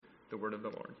the word of the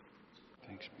Lord.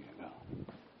 Thanks be to God.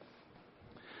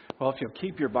 Well, if you'll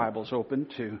keep your Bibles open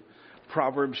to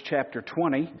Proverbs chapter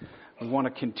 20, we want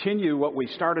to continue what we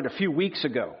started a few weeks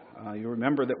ago. You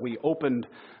remember that we opened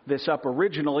this up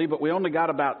originally, but we only got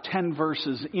about 10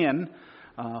 verses in.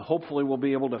 Hopefully we'll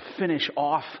be able to finish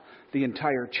off the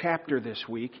entire chapter this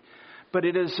week. But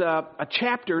it is a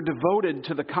chapter devoted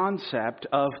to the concept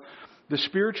of the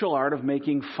spiritual art of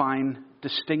making fine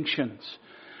distinctions.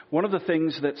 One of the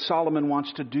things that Solomon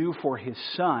wants to do for his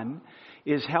son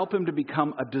is help him to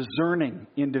become a discerning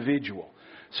individual.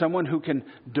 Someone who can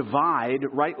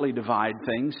rightly divide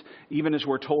things, even as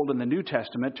we're told in the New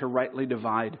Testament, to rightly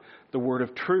divide the word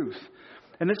of truth.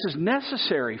 And this is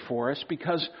necessary for us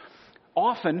because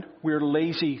often we're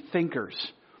lazy thinkers,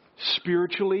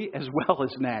 spiritually as well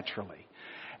as naturally.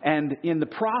 And in the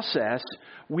process,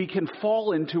 we can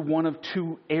fall into one of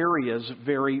two areas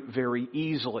very, very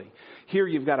easily. Here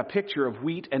you've got a picture of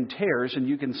wheat and tares, and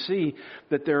you can see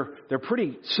that they're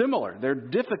pretty similar. They're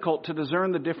difficult to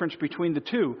discern the difference between the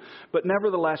two, but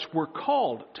nevertheless, we're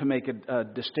called to make a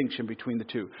distinction between the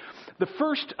two. The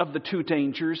first of the two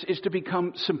dangers is to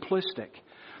become simplistic.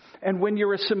 And when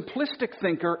you're a simplistic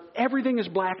thinker, everything is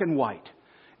black and white.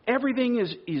 Everything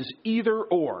is either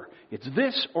or. It's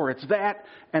this or it's that,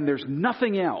 and there's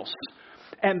nothing else.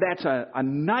 And that's a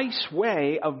nice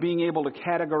way of being able to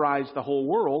categorize the whole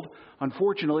world.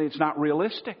 Unfortunately, it's not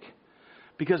realistic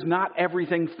because not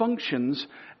everything functions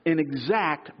in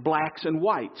exact blacks and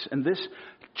whites. And this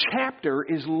chapter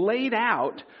is laid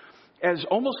out as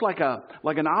almost like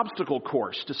an obstacle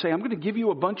course to say, I'm going to give you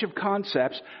a bunch of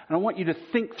concepts, and I want you to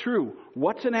think through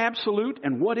what's an absolute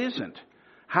and what isn't.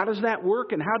 How does that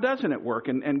work and how doesn't it work?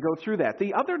 And go through that.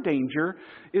 The other danger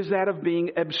is that of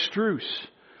being abstruse,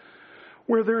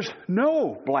 where there's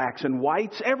no blacks and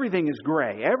whites. Everything is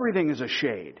gray. Everything is a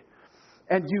shade.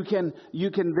 And you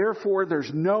can therefore, there's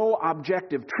no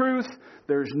objective truth.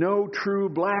 There's no true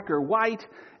black or white.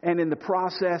 And in the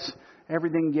process,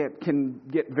 everything can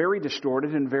get very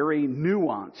distorted and very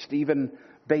nuanced, even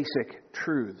basic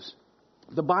truths.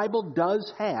 The Bible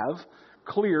does have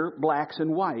clear blacks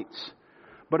and whites.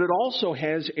 But it also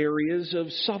has areas of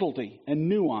subtlety and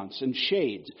nuance and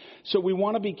shades. So we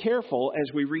want to be careful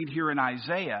as we read here in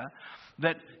Isaiah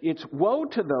that it's woe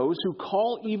to those who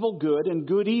call evil good and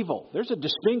good evil. There's a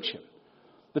distinction.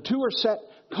 The two are set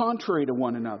contrary to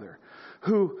one another.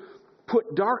 Who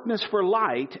put darkness for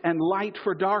light and light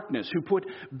for darkness. Who put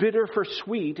bitter for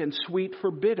sweet and sweet for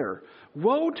bitter.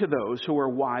 Woe to those who are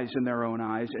wise in their own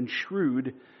eyes and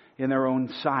shrewd in their own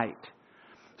sight.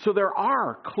 So there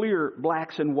are clear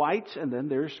blacks and whites, and then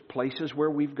there's places where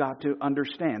we've got to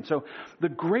understand. So the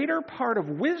greater part of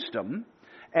wisdom,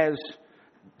 as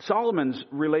Solomon's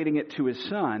relating it to his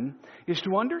son, is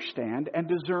to understand and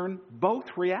discern both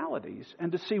realities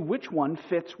and to see which one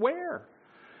fits where.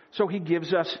 So he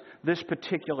gives us this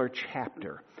particular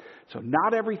chapter. So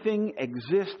not everything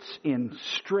exists in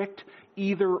strict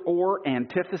either-or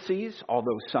antitheses,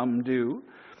 although some do.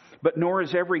 But nor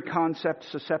is every concept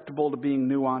susceptible to being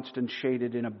nuanced and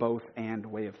shaded in a both-and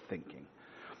way of thinking.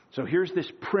 So here's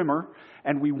this primer,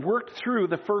 and we worked through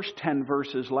the first 10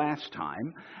 verses last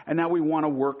time, and now we want to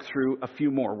work through a few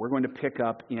more. We're going to pick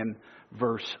up in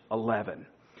verse 11.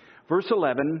 Verse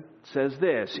 11 says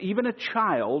this, even a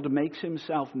child makes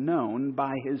himself known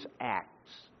by his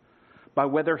acts, by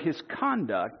whether his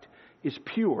conduct is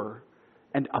pure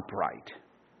and upright.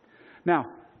 Now,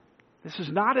 this is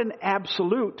not an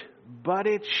absolute, but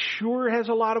it sure has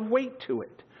a lot of weight to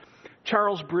it.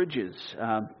 Charles Bridges,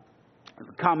 a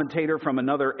commentator from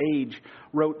another age,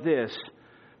 wrote this,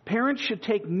 parents should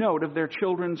take note of their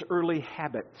children's early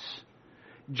habits.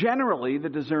 Generally, the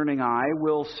discerning eye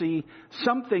will see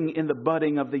something in the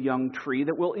budding of the young tree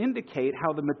that will indicate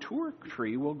how the mature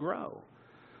tree will grow.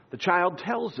 The child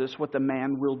tells us what the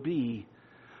man will be.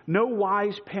 No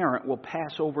wise parent will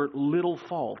pass over little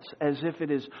faults as if it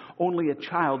is only a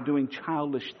child doing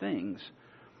childish things.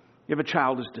 If a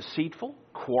child is deceitful,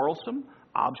 quarrelsome,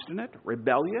 obstinate,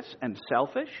 rebellious, and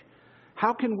selfish,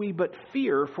 how can we but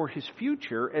fear for his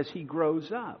future as he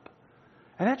grows up?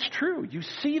 And that's true. You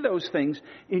see those things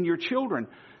in your children.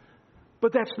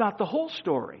 But that's not the whole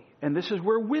story. And this is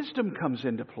where wisdom comes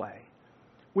into play.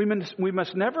 We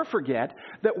must never forget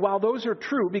that while those are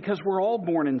true, because we're all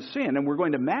born in sin and we're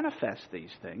going to manifest these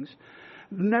things,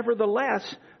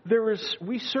 nevertheless,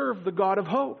 we serve the God of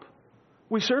hope.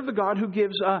 We serve the God who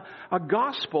gives a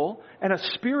gospel and a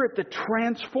spirit that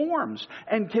transforms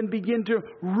and can begin to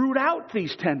root out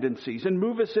these tendencies and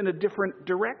move us in a different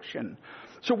direction.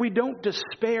 So we don't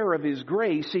despair of His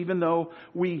grace, even though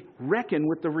we reckon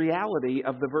with the reality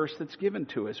of the verse that's given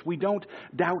to us. We don't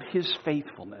doubt His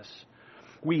faithfulness.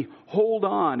 We hold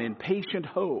on in patient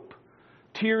hope.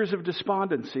 Tears of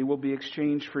despondency will be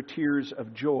exchanged for tears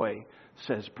of joy,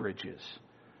 says Bridges.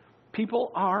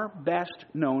 People are best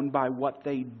known by what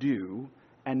they do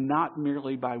and not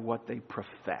merely by what they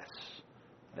profess.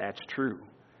 That's true.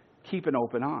 Keep an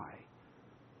open eye.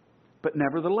 But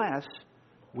nevertheless,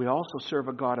 we also serve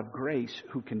a God of grace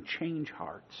who can change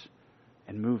hearts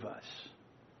and move us.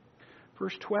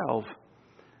 Verse 12,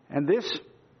 and this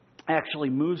actually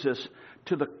moves us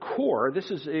to the core.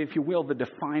 This is, if you will, the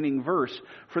defining verse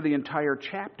for the entire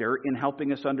chapter in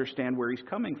helping us understand where he's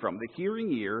coming from. The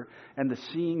hearing ear and the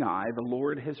seeing eye, the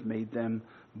Lord has made them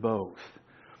both.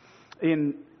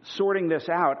 In sorting this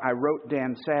out, I wrote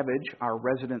Dan Savage, our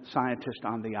resident scientist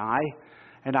on the eye,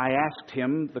 and I asked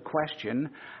him the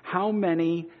question, how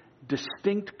many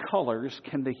distinct colors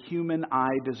can the human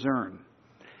eye discern?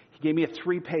 He gave me a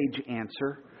 3-page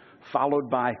answer, followed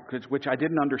by, which I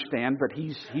didn't understand, but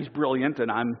he's brilliant,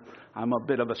 and I'm a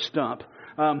bit of a stump.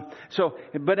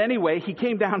 But anyway, he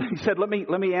came down and he said, let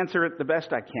me answer it the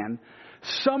best I can.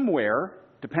 Somewhere,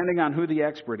 depending on who the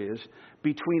expert is,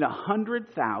 between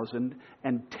 100,000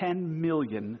 and 10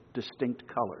 million distinct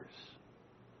colors.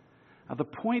 Now, the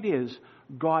point is,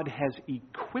 God has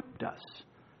equipped us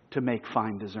to make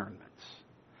fine discernments.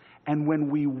 And when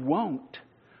we won't,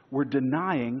 we're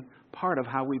denying part of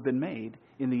how we've been made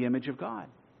in the image of God.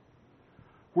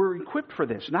 We're equipped for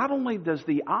this. Not only does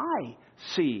the eye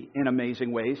see in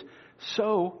amazing ways,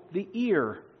 so the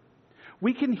ear.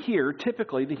 We can hear,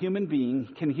 typically the human being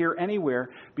can hear anywhere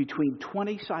between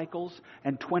 20 cycles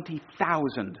and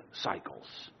 20,000 cycles.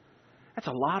 That's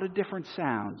a lot of different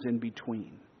sounds in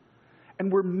between.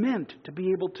 And we're meant to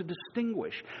be able to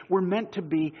distinguish. We're meant to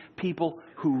be people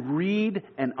who read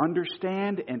and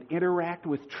understand and interact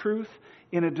with truth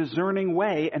in a discerning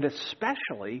way, and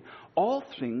especially all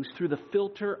things through the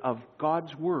filter of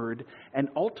God's Word and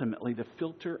ultimately the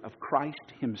filter of Christ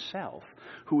Himself,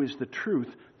 who is the truth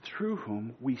through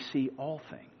whom we see all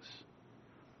things.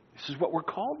 This is what we're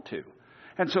called to.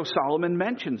 And so Solomon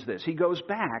mentions this. He goes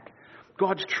back.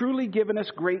 God's truly given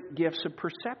us great gifts of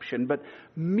perception, but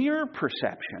mere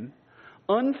perception,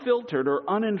 unfiltered or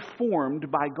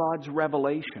uninformed by God's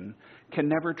revelation, can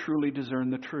never truly discern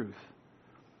the truth.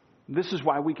 This is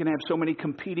why we can have so many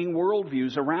competing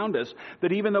worldviews around us,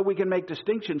 that even though we can make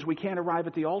distinctions, we can't arrive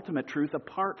at the ultimate truth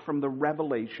apart from the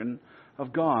revelation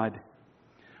of God.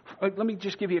 Let me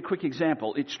just give you a quick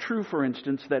example. It's true, for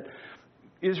instance, that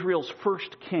Israel's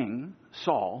first king,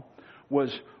 Saul,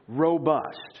 was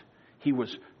robust. He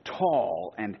was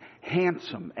tall and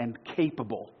handsome and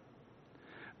capable.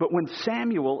 But when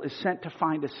Samuel is sent to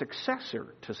find a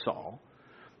successor to Saul,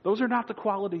 those are not the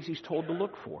qualities he's told to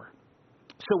look for.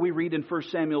 So we read in 1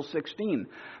 Samuel 16,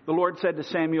 the Lord said to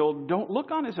Samuel, don't look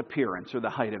on his appearance or the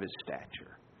height of his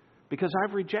stature, because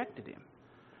I've rejected him.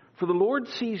 For the Lord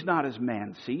sees not as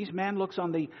man sees. Man looks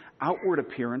on the outward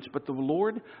appearance, but the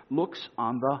Lord looks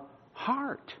on the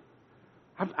heart.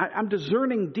 I'm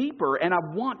discerning deeper, and I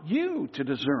want you to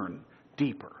discern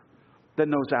deeper than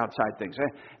those outside things.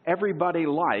 Everybody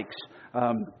likes,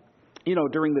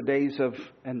 during the days of,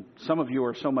 and some of you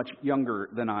are so much younger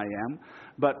than I am,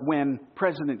 but when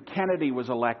President Kennedy was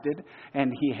elected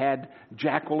and he had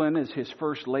Jacqueline as his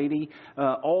first lady,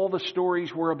 all the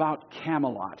stories were about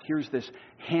Camelot. Here's this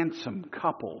handsome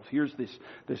couple. Here's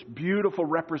this beautiful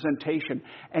representation.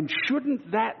 And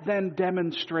shouldn't that then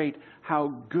demonstrate how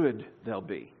good they'll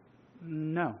be?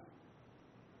 No.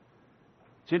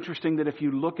 It's interesting that if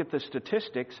you look at the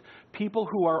statistics, people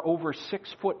who are over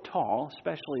 6 foot tall,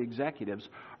 especially executives,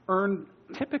 earn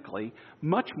typically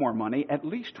much more money, at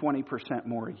least 20%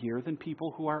 more a year, than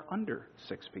people who are under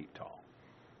 6 feet tall.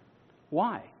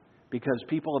 Why? Because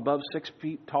people above 6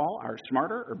 feet tall are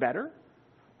smarter or better?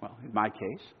 Well, in my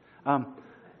case,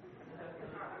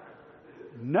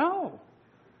 no.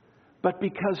 But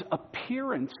because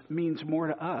appearance means more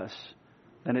to us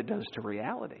than it does to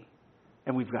reality.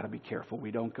 And we've got to be careful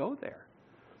we don't go there.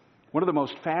 One of the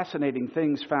most fascinating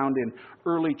things found in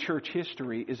early church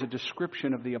history is a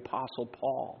description of the Apostle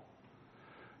Paul.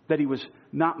 That he was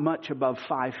not much above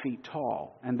 5 feet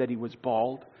tall, and that he was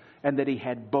bald, and that he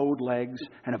had bowed legs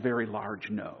and a very large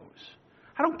nose.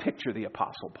 I don't picture the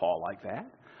Apostle Paul like that.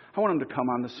 I want him to come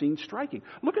on the scene striking.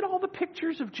 Look at all the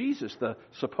pictures of Jesus, the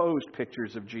supposed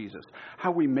pictures of Jesus.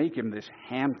 How we make him this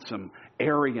handsome,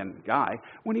 Aryan guy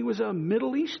when he was a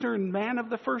Middle Eastern man of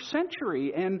the first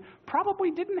century and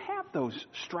probably didn't have those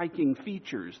striking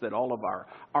features that all of our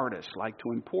artists like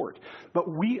to import.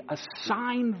 But we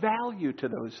assign value to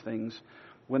those things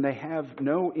when they have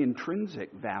no intrinsic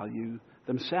value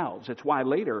themselves. It's why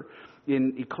later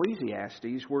in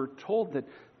Ecclesiastes we're told that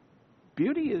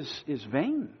beauty is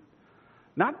vain.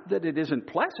 Not that it isn't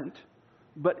pleasant,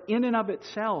 but in and of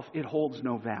itself it holds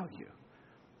no value.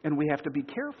 And we have to be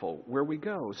careful where we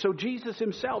go. So Jesus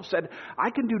himself said, I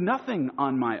can do nothing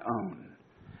on my own.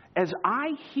 As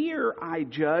I hear, I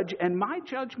judge, and my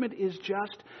judgment is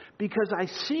just because I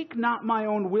seek not my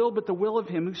own will, but the will of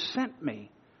him who sent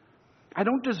me. I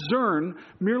don't discern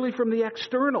merely from the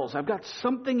externals. I've got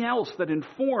something else that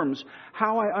informs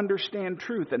how I understand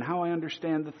truth and how I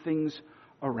understand the things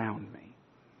around me.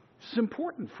 It's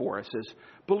important for us as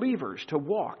believers to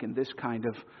walk in this kind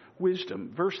of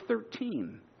wisdom. Verse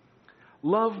 13,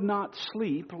 love not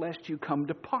sleep, lest you come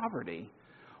to poverty.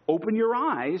 Open your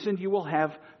eyes, and you will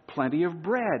have plenty of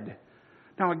bread.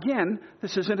 Now again,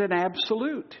 this isn't an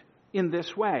absolute in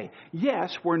this way.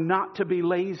 Yes, we're not to be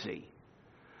lazy.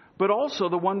 But also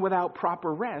the one without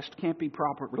proper rest can't be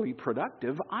properly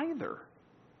productive either.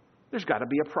 There's got to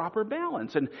be a proper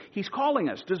balance. And he's calling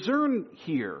us, discern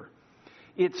here.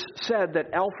 It's said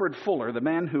that Alfred Fuller, the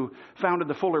man who founded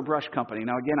the Fuller Brush Company.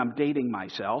 Now, again, I'm dating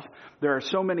myself. There are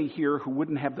so many here who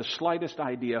wouldn't have the slightest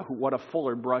idea what a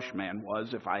Fuller Brush man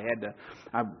was if I had to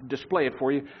display it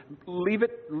for you. Leave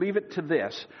it to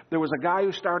this. There was a guy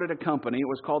who started a company. It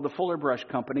was called the Fuller Brush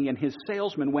Company, and his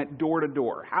salesmen went door to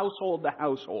door, household to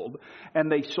household, and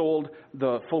they sold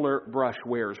the Fuller Brush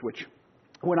wares, which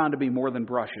went on to be more than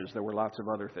brushes. There were lots of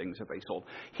other things that they sold.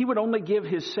 He would only give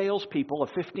his salespeople a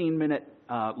 15-minute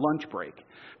lunch break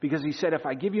because he said, if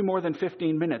I give you more than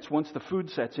 15 minutes, once the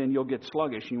food sets in, you'll get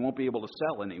sluggish and you won't be able to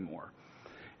sell anymore.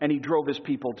 And he drove his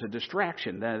people to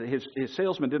distraction. His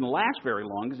salesmen didn't last very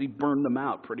long because he burned them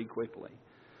out pretty quickly.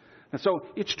 And so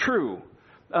it's true.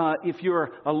 If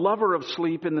you're a lover of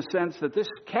sleep in the sense that this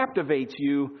captivates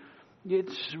you,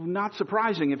 it's not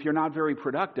surprising if you're not very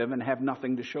productive and have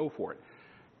nothing to show for it.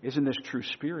 Isn't this true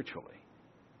spiritually?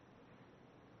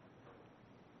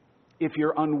 If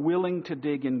you're unwilling to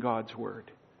dig in God's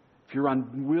Word, if you're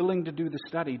unwilling to do the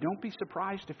study, don't be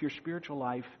surprised if your spiritual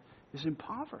life is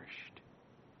impoverished.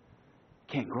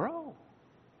 Can't grow.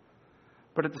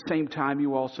 But at the same time,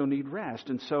 you also need rest.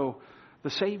 And so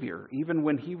the Savior, even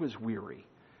when he was weary,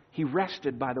 he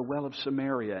rested by the well of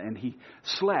Samaria, and he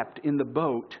slept in the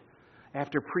boat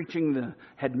after preaching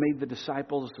had made the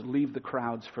disciples leave the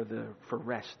crowds for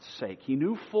rest's sake. He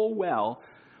knew full well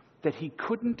that he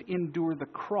couldn't endure the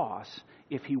cross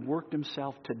if he worked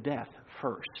himself to death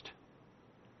first.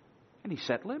 And he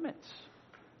set limits.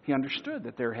 He understood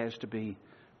that there has to be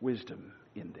wisdom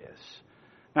in this.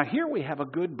 Now here we have a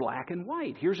good black and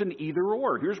white. Here's an either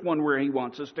or. Here's one where he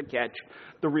wants us to catch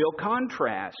the real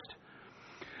contrast.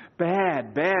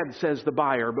 Bad, says the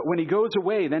buyer, but when he goes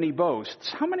away, then he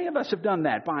boasts. How many of us have done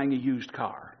that, buying a used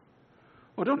car?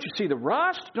 Well, don't you see the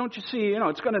rust? Don't you see,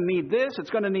 it's going to need this,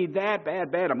 it's going to need that,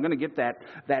 bad. I'm going to get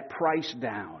that price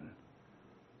down.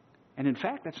 And in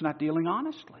fact, that's not dealing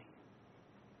honestly.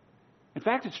 In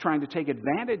fact, it's trying to take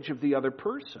advantage of the other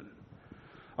person.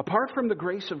 Apart from the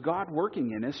grace of God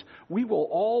working in us, we will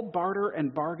all barter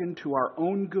and bargain to our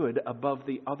own good above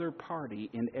the other party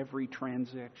in every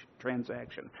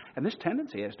transaction. And this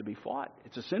tendency has to be fought.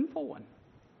 It's a sinful one.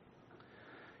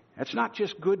 That's not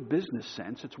just good business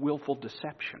sense, it's willful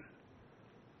deception.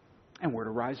 And we're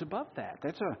to rise above that.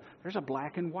 There's a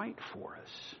black and white for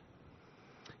us.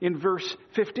 In verse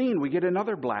 15, we get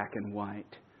another black and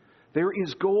white. There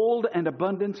is gold and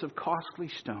abundance of costly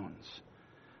stones,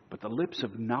 but the lips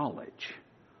of knowledge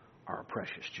are a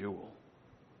precious jewel.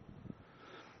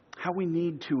 How we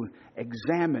need to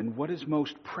examine what is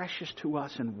most precious to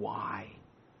us and why.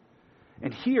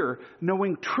 And here,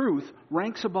 knowing truth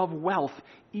ranks above wealth,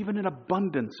 even an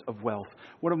abundance of wealth.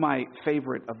 One of my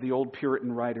favorite of the old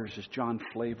Puritan writers is John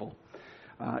Flavel.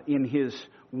 In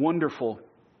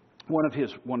one of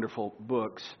his wonderful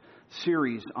books,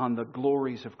 series on the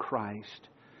glories of Christ,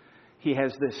 he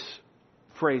has this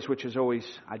phrase, which is always,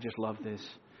 I just love this.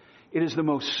 It is the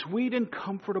most sweet and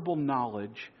comfortable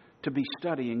knowledge to be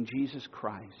studying Jesus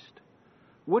Christ.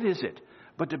 What is it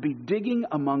but to be digging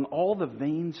among all the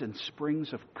veins and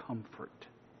springs of comfort?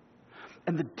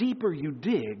 And the deeper you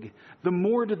dig, the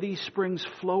more do these springs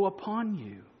flow upon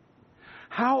you.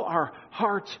 How are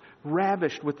hearts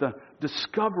ravished with the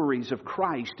discoveries of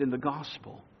Christ in the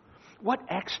gospel? What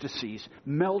ecstasies,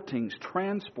 meltings,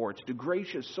 transports do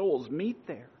gracious souls meet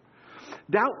there?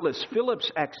 Doubtless,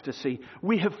 Philip's ecstasy,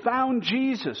 we have found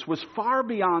Jesus, was far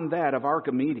beyond that of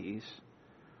Archimedes.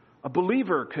 A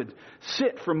believer could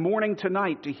sit from morning to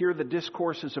night to hear the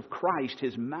discourses of Christ.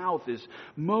 His mouth is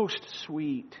most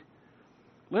sweet.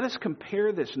 Let us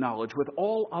compare this knowledge with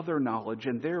all other knowledge,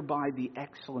 and thereby the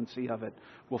excellency of it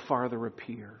will farther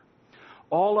appear.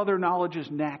 All other knowledge is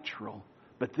natural,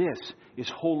 but this is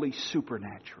wholly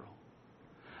supernatural.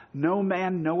 No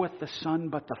man knoweth the Son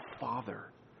but the Father.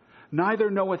 Neither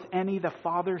knoweth any the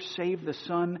Father save the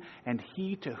Son, and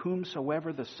he to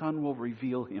whomsoever the Son will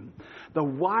reveal him. The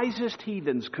wisest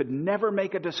heathens could never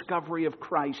make a discovery of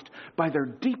Christ by their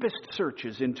deepest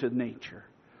searches into nature.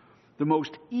 The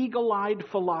most eagle-eyed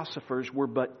philosophers were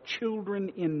but children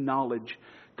in knowledge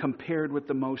compared with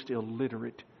the most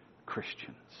illiterate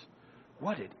Christians.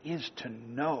 What it is to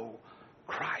know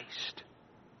Christ.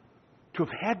 To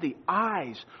have had the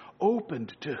eyes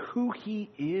opened to who He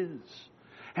is.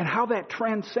 And how that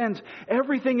transcends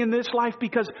everything in this life,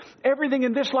 because everything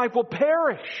in this life will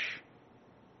perish.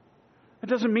 It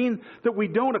doesn't mean that we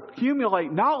don't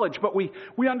accumulate knowledge, but we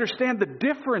understand the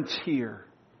difference here.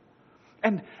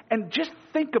 And just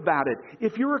think about it.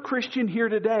 If you're a Christian here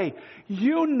today,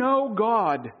 you know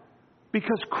God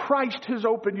because Christ has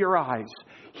opened your eyes.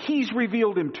 He's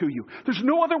revealed Him to you. There's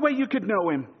no other way you could know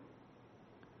Him.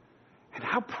 And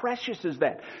how precious is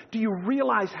that? Do you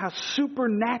realize how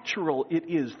supernatural it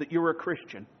is that you're a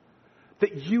Christian?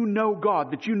 That you know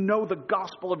God, that you know the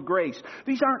gospel of grace.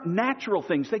 These aren't natural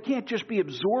things. They can't just be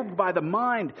absorbed by the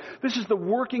mind. This is the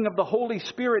working of the Holy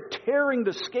Spirit, tearing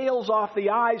the scales off the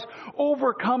eyes,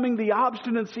 overcoming the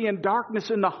obstinacy and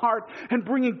darkness in the heart, and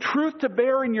bringing truth to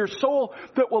bear in your soul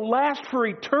that will last for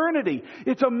eternity.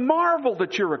 It's a marvel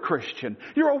that you're a Christian.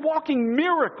 You're a walking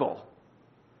miracle.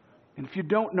 And if you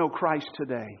don't know Christ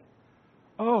today,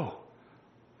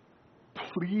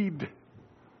 plead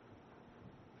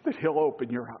that He'll open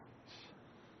your eyes.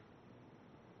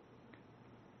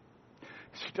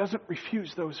 He doesn't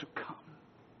refuse those who come.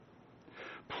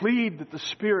 Plead that the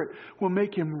Spirit will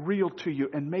make Him real to you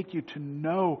and make you to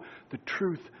know the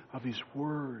truth of His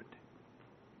Word,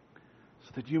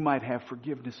 so that you might have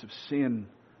forgiveness of sin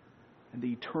and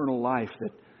the eternal life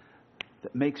that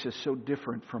makes us so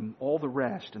different from all the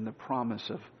rest and the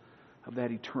promise of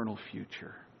that eternal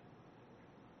future.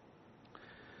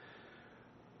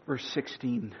 Verse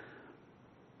 16.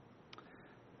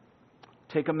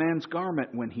 Take a man's garment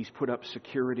when he's put up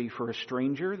security for a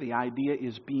stranger. The idea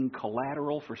is being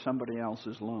collateral for somebody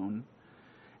else's loan.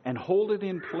 And hold it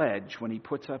in pledge when he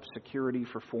puts up security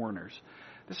for foreigners.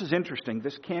 This is interesting.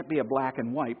 This can't be a black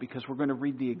and white, because we're going to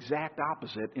read the exact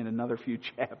opposite in another few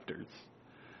chapters.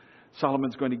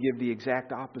 Solomon's going to give the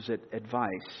exact opposite advice.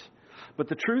 But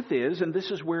the truth is, and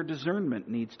this is where discernment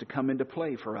needs to come into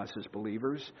play for us as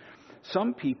believers,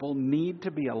 some people need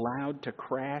to be allowed to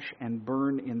crash and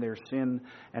burn in their sin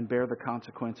and bear the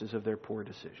consequences of their poor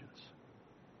decisions.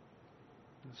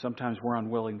 Sometimes we're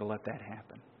unwilling to let that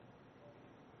happen.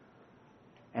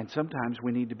 And sometimes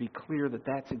we need to be clear that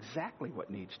that's exactly what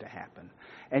needs to happen.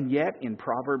 And yet, in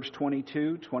Proverbs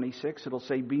 22:26, it'll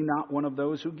say, be not one of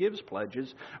those who gives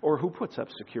pledges or who puts up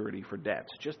security for debts.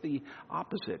 Just the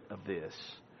opposite of this.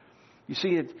 You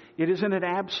see, it isn't an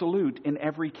absolute in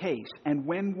every case. And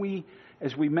when we,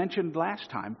 as we mentioned last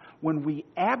time, when we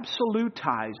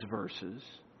absolutize verses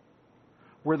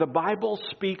where the Bible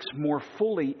speaks more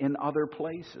fully in other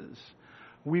places,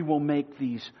 we will make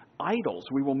these idols.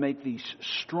 We will make these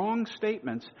strong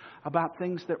statements about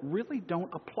things that really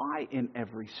don't apply in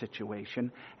every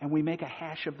situation, and we make a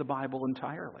hash of the Bible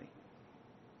entirely.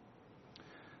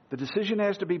 The decision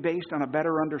has to be based on a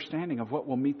better understanding of what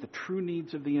will meet the true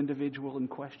needs of the individual in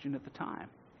question at the time.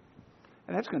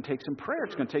 And that's going to take some prayer.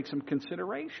 It's going to take some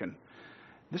consideration.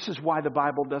 This is why the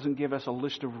Bible doesn't give us a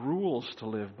list of rules to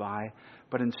live by,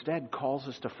 but instead calls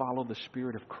us to follow the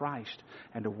Spirit of Christ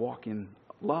and to walk in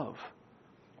love.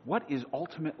 What is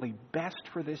ultimately best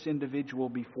for this individual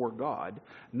before God,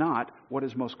 not what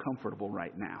is most comfortable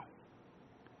right now,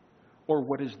 or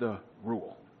what is the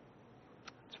rule.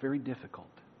 It's very difficult.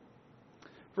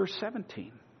 Verse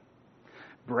 17.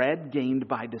 Bread gained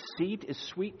by deceit is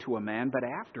sweet to a man, but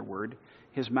afterward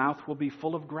his mouth will be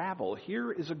full of gravel.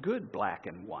 Here is a good black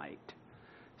and white.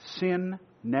 Sin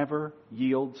never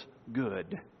yields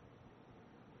good.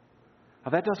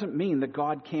 Now, that doesn't mean that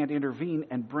God can't intervene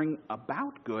and bring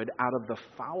about good out of the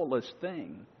foulest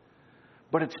thing.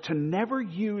 But it's to never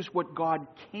use what God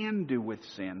can do with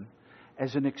sin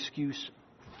as an excuse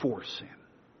for sin.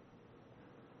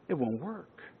 It won't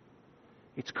work.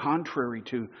 It's contrary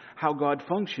to how God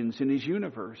functions in His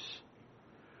universe.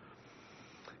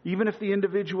 Even if the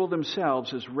individual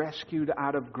themselves is rescued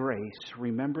out of grace,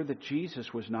 remember that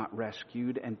Jesus was not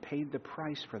rescued and paid the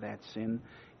price for that sin,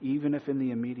 even if in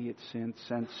the immediate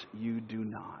sense you do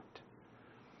not.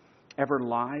 Ever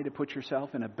lie to put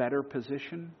yourself in a better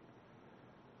position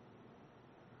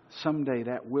someday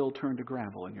that will turn to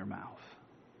gravel in your mouth.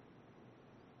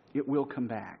 It will come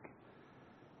back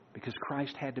because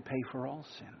Christ had to pay for all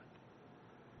sin.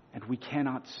 And we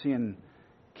cannot sin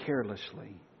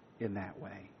carelessly in that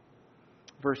way.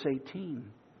 Verse 18.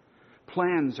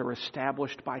 Plans are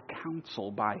established by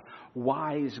counsel, by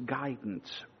wise guidance,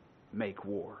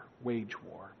 wage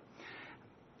war.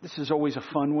 This is always a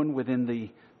fun one within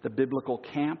the biblical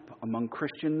camp among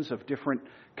Christians of different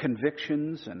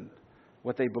convictions and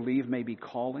what they believe may be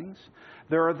callings.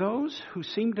 There are those who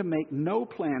seem to make no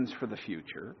plans for the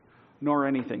future, nor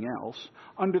anything else,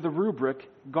 under the rubric,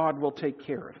 God will take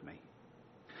care of me.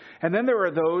 And then there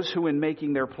are those who, in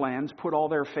making their plans, put all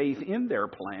their faith in their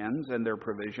plans and their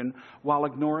provision while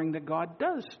ignoring that God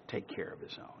does take care of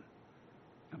His own.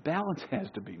 A balance has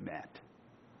to be met.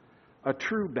 A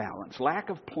true balance. Lack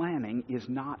of planning is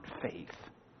not faith.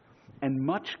 And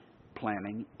much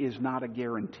planning is not a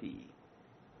guarantee.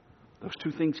 Those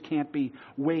two things can't be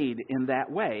weighed in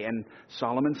that way. And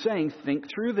Solomon's saying, think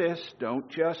through this. Don't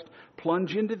just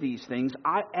plunge into these things.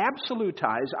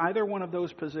 Absolutize either one of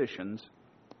those positions,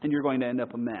 and you're going to end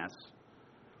up a mess.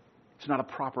 It's not a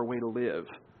proper way to live.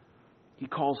 He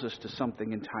calls us to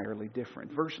something entirely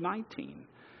different. Verse 19.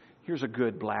 Here's a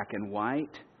good black and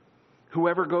white.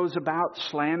 Whoever goes about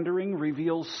slandering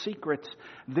reveals secrets.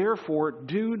 Therefore,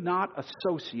 do not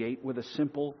associate with a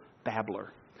simple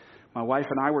babbler. My wife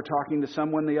and I were talking to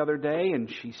someone the other day, and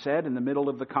she said in the middle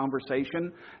of the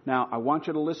conversation, now I want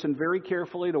you to listen very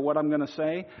carefully to what I'm going to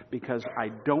say, because I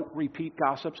don't repeat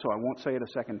gossip, so I won't say it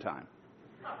a second time.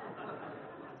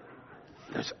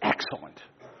 That's excellent.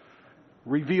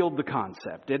 Revealed the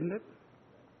concept, didn't it?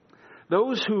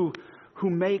 Those who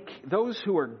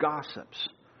are gossips,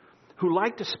 who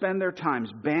like to spend their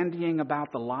times bandying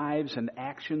about the lives and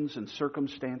actions and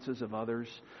circumstances of others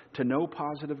to no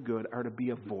positive good, are to be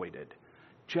avoided.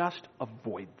 Just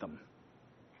avoid them.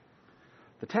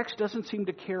 The text doesn't seem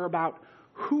to care about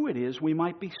who it is we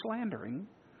might be slandering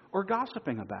or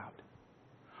gossiping about,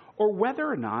 or whether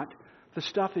or not the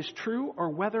stuff is true, or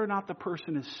whether or not the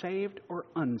person is saved or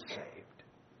unsaved.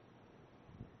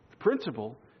 The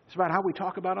principle is about how we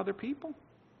talk about other people.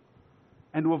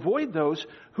 And to avoid those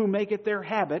who make it their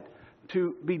habit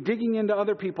to be digging into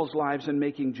other people's lives and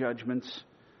making judgments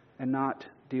and not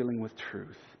dealing with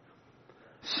truth.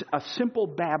 A simple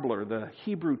babbler, the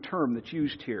Hebrew term that's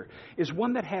used here, is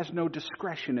one that has no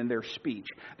discretion in their speech.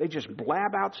 They just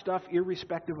blab out stuff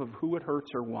irrespective of who it hurts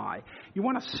or why. You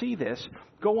want to see this?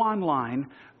 Go online,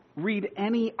 read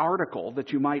any article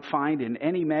that you might find in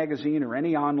any magazine or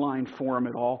any online forum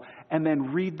at all, and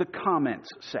then read the comments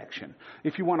section.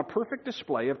 If you want a perfect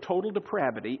display of total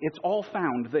depravity, it's all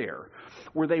found there,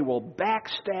 where they will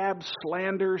backstab,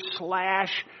 slander,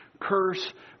 slash,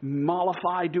 curse,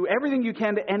 mollify, do everything you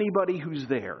can to anybody who's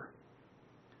there.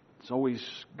 It's always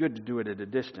good to do it at a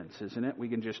distance, isn't it? We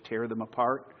can just tear them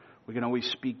apart. We can always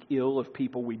speak ill of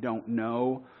people we don't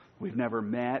know, we've never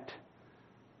met.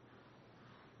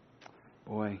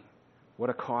 Boy, what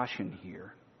a caution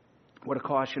here. What a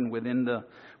caution within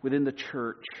the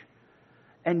church.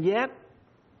 And yet,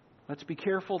 let's be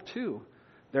careful too.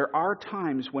 There are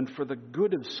times when, for the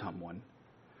good of someone,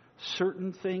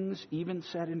 certain things, even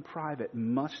said in private,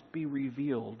 must be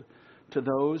revealed to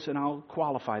those, and I'll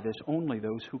qualify this, only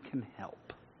those who can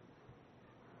help,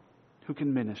 who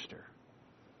can minister.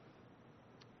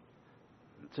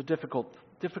 It's a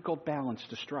difficult balance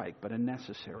to strike, but a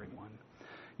necessary one.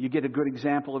 You get a good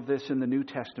example of this in the New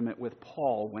Testament with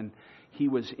Paul when he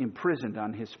was imprisoned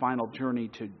on his final journey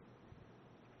to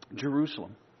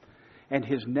Jerusalem. And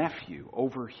his nephew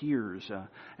overhears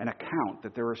an account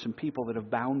that there are some people that have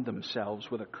bound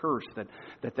themselves with a curse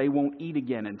that they won't eat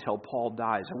again until Paul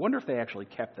dies. I wonder if they actually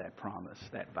kept that promise,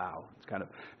 that vow.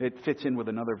 It fits in with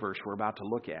another verse we're about to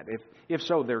look at. If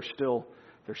so, they're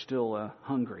still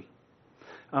hungry.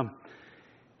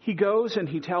 He goes and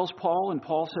he tells Paul, and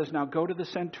Paul says, now go to the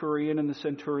centurion, and the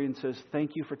centurion says,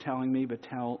 thank you for telling me, but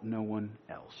tell no one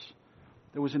else.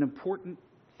 There was an important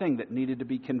thing that needed to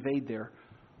be conveyed there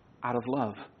out of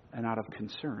love and out of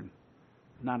concern,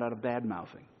 not out of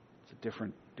bad-mouthing. It's a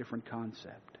different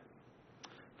concept.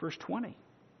 Verse 20.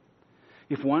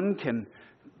 If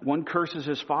one curses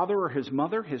his father or his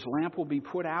mother, his lamp will be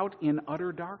put out in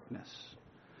utter darkness.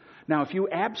 Now, if you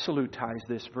absolutize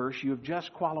this verse, you have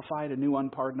just qualified a new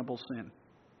unpardonable sin.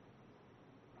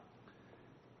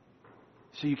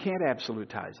 So you can't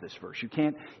absolutize this verse. You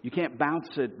can't bounce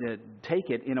it,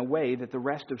 take it in a way that the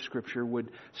rest of Scripture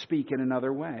would speak in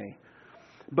another way.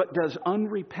 But does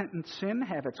unrepentant sin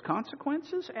have its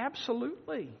consequences?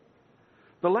 Absolutely.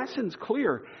 The lesson's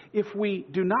clear. If we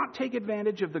do not take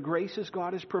advantage of the graces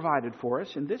God has provided for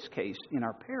us, in this case, in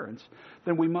our parents,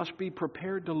 then we must be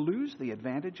prepared to lose the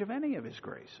advantage of any of His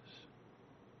graces.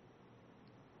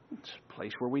 It's a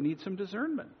place where we need some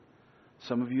discernment.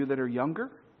 Some of you that are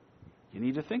younger, you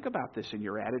need to think about this in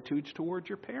your attitudes towards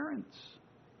your parents.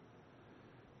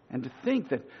 And to think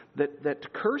that to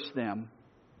curse them,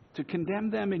 to condemn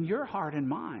them in your heart and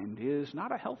mind is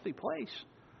not a healthy place.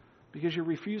 Because you're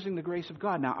refusing the grace of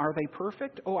God. Now, are they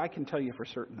perfect? Oh, I can tell you for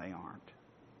certain they aren't.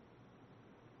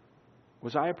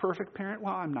 Was I a perfect parent?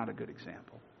 Well, I'm not a good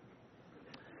example.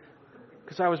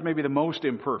 Because I was maybe the most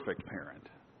imperfect parent.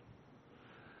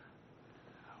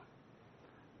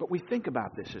 But we think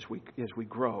about this as we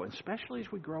grow, especially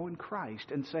as we grow in Christ,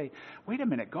 and say, wait a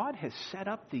minute, God has set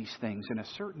up these things in a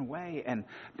certain way, and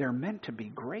they're meant to be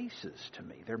graces to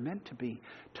me. They're meant to be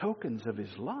tokens of His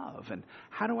love, and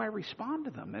how do I respond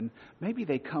to them? And maybe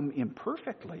they come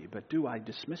imperfectly, but do I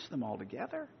dismiss them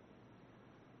altogether?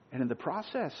 And in the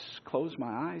process, close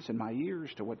my eyes and my ears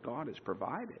to what God has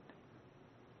provided.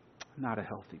 Not a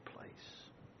healthy place.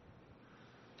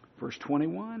 Verse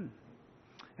 21.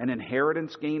 An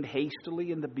inheritance gained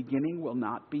hastily in the beginning will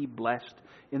not be blessed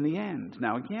in the end.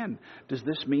 Now again, does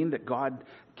this mean that God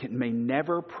may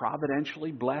never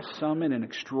providentially bless some in an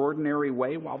extraordinary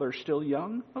way while they're still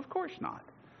young? Of course not.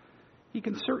 He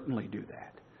can certainly do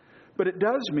that. But it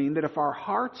does mean that if our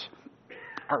hearts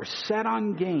are set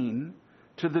on gain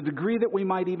to the degree that we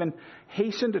might even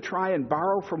hasten to try and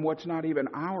borrow from what's not even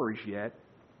ours yet,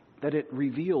 that it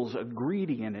reveals a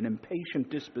greedy and an impatient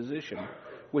disposition,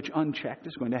 which unchecked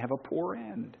is going to have a poor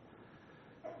end.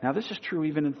 Now, this is true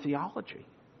even in theology.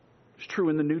 It's true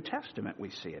in the New Testament, we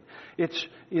see it. It's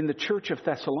in the church of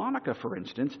Thessalonica, for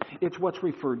instance, it's what's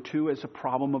referred to as a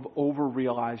problem of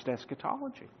over-realized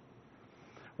eschatology,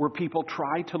 where people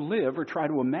try to live or try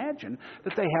to imagine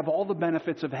that they have all the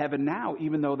benefits of heaven now,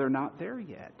 even though they're not there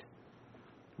yet.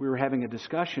 We were having a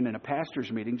discussion in a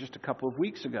pastor's meeting just a couple of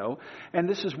weeks ago, and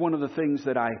this is one of the things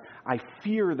that I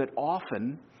fear that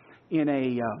often in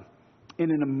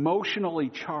an emotionally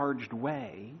charged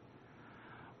way,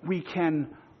 we can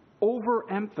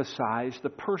overemphasize the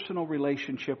personal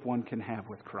relationship one can have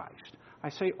with Christ. I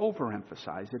say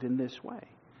overemphasize it in this way.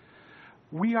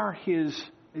 We are His,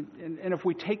 and if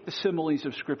we take the similes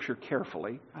of Scripture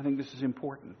carefully, I think this is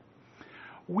important.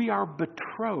 We are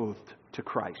betrothed to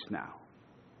Christ now.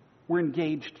 We're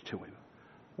engaged to Him.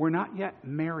 We're not yet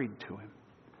married to Him.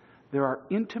 There are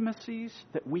intimacies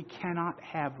that we cannot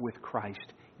have with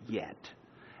Christ yet.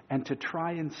 And to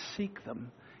try and seek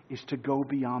them is to go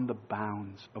beyond the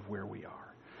bounds of where we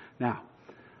are. Now,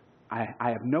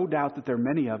 I have no doubt that there are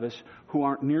many of us who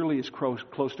aren't nearly as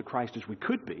close to Christ as we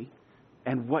could be,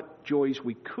 and what joys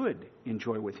we could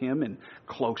enjoy with Him in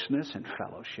closeness and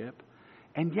fellowship.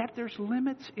 And yet there's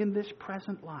limits in this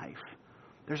present life.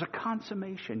 There's a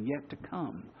consummation yet to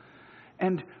come.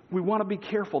 And we want to be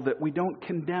careful that we don't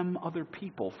condemn other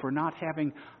people for not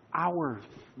having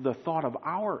the thought of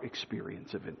our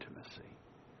experience of intimacy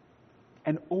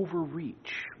and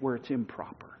overreach where it's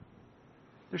improper.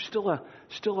 There's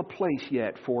still a place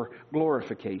yet for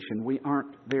glorification. We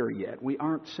aren't there yet. We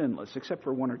aren't sinless, except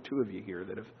for one or two of you here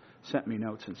that have sent me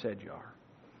notes and said you are.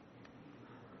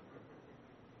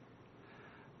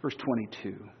 Verse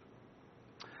 22.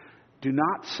 Do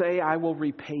not say, I will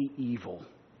repay evil.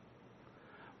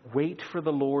 Wait for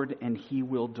the Lord and He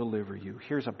will deliver you.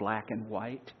 Here's a black and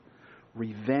white.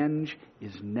 Revenge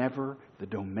is never the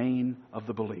domain of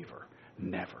the believer.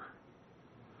 Never.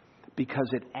 Because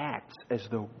it acts as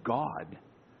though God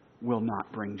will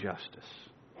not bring justice.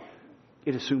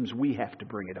 It assumes we have to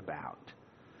bring it about.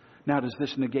 Now, does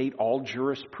this negate all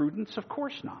jurisprudence? Of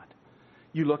course not.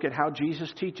 You look at how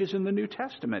Jesus teaches in the New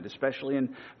Testament, especially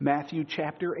in Matthew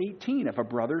chapter 18. If a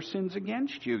brother sins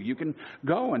against you, you can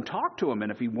go and talk to him.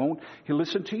 And if he'll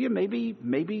listen to you, maybe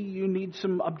you need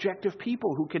some objective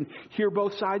people who can hear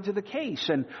both sides of the case.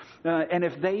 And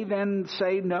if they then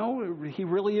say, no, he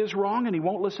really is wrong and he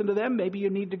won't listen to them, maybe you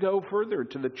need to go further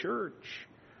to the church.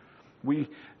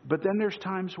 But then there's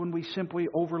times when we simply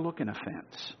overlook an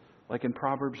offense, like in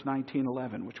Proverbs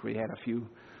 19:11, which we had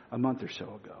a month or so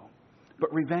ago.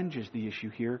 But revenge is the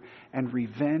issue here, and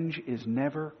revenge is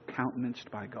never countenanced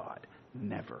by God.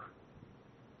 Never.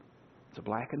 It's a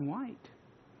black and white,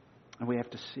 and we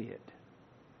have to see it.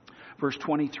 Verse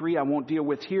 23 I won't deal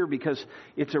with here because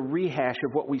it's a rehash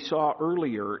of what we saw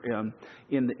earlier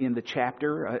in the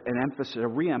chapter, a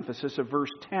re-emphasis of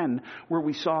verse 10, where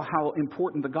we saw how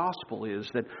important the gospel is,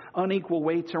 that unequal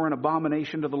weights are an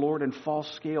abomination to the Lord and false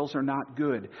scales are not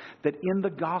good. That in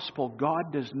the gospel,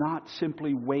 God does not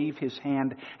simply wave his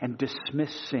hand and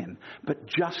dismiss sin, but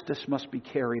justice must be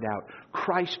carried out.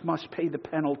 Christ must pay the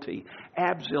penalty.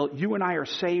 You and I are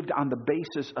saved on the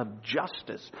basis of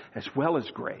justice as well as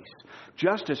grace.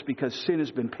 Justice because sin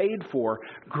has been paid for,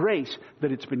 grace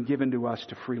that it's been given to us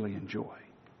to freely enjoy.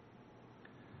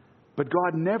 But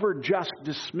God never just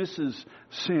dismisses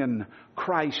sin.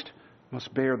 Christ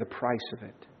must bear the price of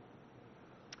it.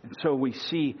 And so we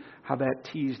see how that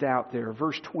teased out there.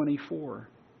 Verse 24.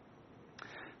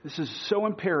 This is so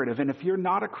imperative. And if you're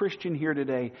not a Christian here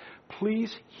today,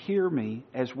 please hear me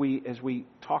as we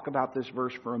talk about this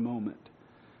verse for a moment.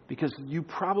 Because you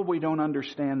probably don't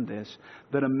understand this,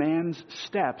 that a man's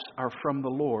steps are from the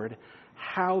Lord.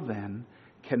 How then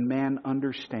can man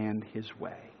understand his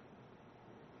way?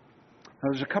 Now,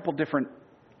 there's a couple different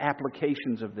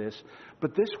applications of this,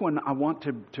 but this one I want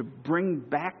to bring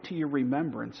back to your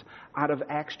remembrance out of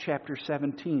Acts chapter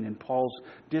 17 in Paul's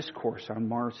discourse on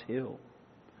Mars Hill,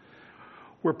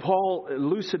 where Paul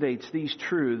elucidates these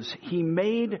truths. He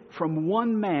made from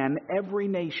one man every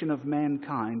nation of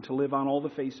mankind to live on all the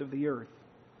face of the earth,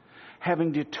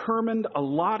 having determined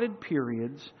allotted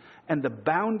periods and the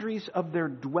boundaries of their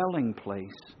dwelling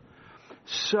place,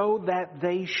 so that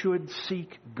they should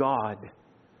seek God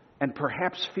and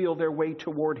perhaps feel their way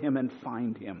toward him and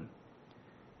find him.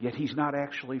 Yet he's not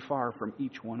actually far from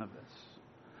each one of us.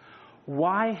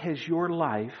 Why has your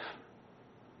life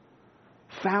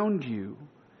found you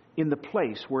in the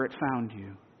place where it found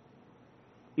you?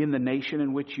 In the nation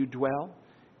in which you dwell?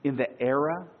 In the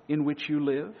era in which you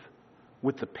live?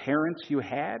 With the parents you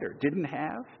had or didn't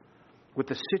have? With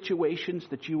the situations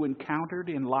that you encountered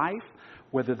in life,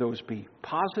 whether those be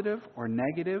positive or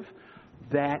negative,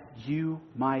 that you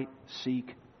might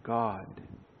seek God.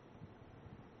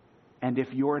 And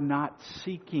if you're not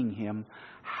seeking him,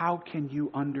 how can you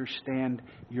understand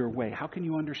your way? How can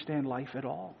you understand life at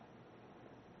all?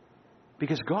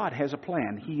 Because God has a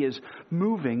plan. He is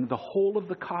moving the whole of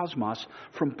the cosmos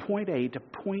from point A to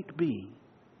point B.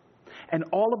 And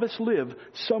all of us live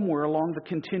somewhere along the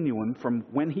continuum from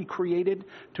when he created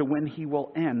to when he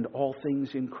will end all things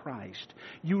in Christ.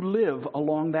 You live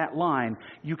along that line.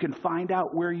 You can find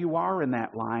out where you are in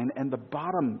that line. And the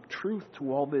bottom truth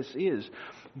to all this is,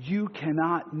 you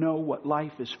cannot know what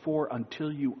life is for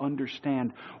until you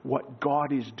understand what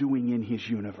God is doing in his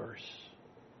universe.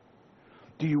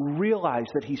 Do you realize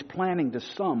that he's planning to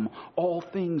sum all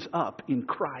things up in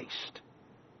Christ?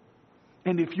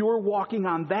 And if you're walking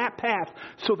on that path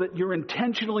so that you're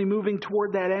intentionally moving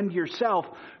toward that end yourself,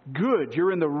 good,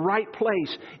 you're in the right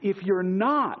place. If you're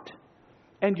not,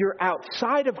 and you're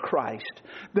outside of Christ,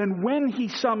 then when he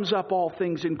sums up all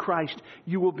things in Christ,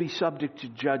 you will be subject to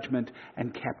judgment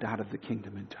and kept out of the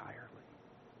kingdom entirely.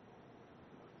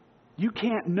 You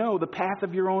can't know the path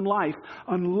of your own life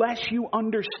unless you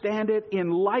understand it in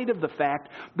light of the fact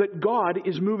that God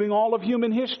is moving all of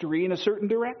human history in a certain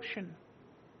direction.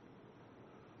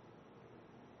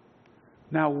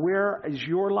 Now, where is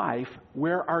your life?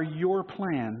 Where are your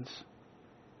plans?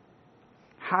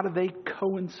 How do they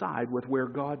coincide with where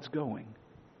God's going?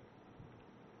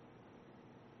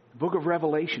 The book of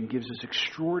Revelation gives us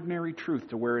extraordinary truth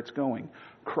to where it's going.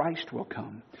 Christ will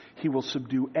come. He will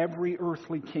subdue every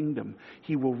earthly kingdom.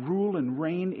 He will rule and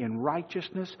reign in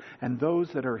righteousness, and those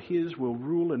that are his will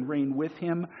rule and reign with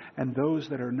him, and those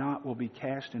that are not will be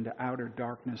cast into outer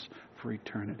darkness for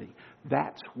eternity.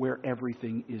 That's where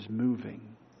everything is moving.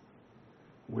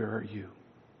 Where are you?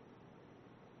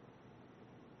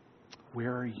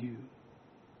 Where are you?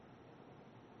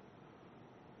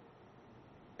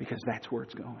 Because that's where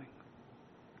it's going.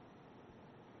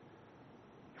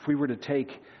 If we were to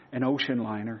take an ocean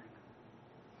liner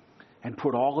and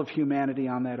put all of humanity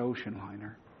on that ocean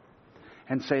liner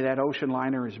and say that ocean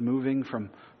liner is moving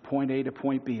from point A to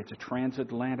point B, it's a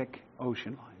transatlantic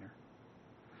ocean liner.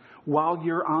 While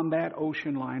you're on that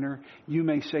ocean liner, you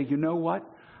may say, you know what?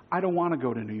 I don't want to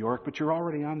go to New York, but you're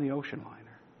already on the ocean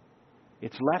liner.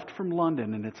 It's left from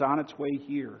London and it's on its way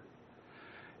here.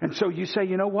 And so you say,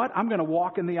 you know what? I'm going to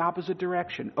walk in the opposite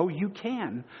direction. Oh, you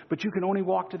can, but you can only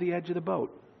walk to the edge of the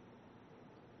boat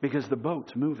because the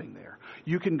boat's moving there.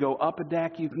 You can go up a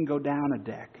deck, you can go down a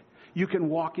deck. You can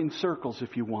walk in circles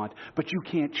if you want, but you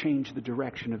can't change the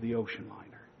direction of the ocean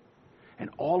liner.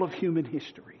 And all of human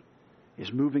history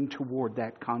is moving toward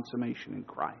that consummation in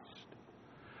Christ.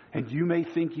 And you may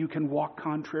think you can walk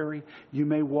contrary. You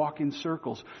may walk in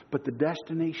circles. But the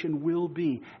destination will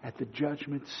be at the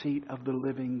judgment seat of the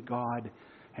living God.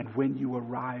 And when you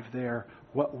arrive there,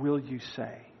 what will you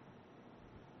say?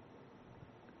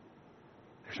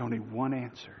 There's only one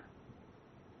answer.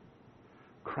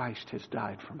 Christ has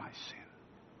died for my sin.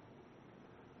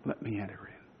 Let me enter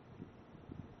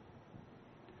in.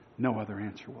 No other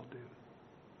answer will do.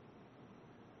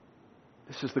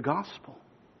 This is the gospel.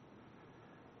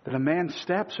 That a man's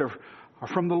steps are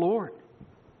from the Lord.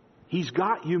 He's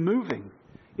got you moving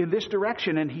in this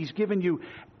direction, and He's given you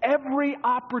every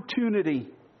opportunity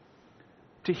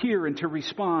to hear and to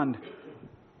respond,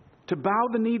 to bow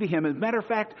the knee to Him. As a matter of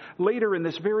fact, later in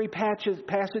this very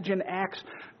passage in Acts,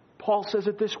 Paul says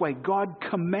it this way: God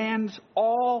commands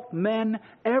all men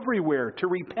everywhere to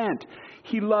repent.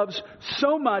 He loves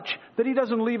so much that He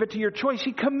doesn't leave it to your choice.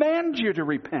 He commands you to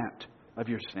repent of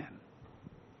your sin.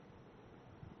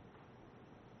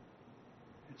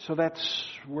 So that's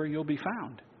where you'll be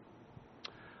found.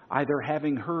 Either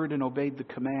having heard and obeyed the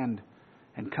command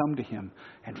and come to Him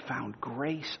and found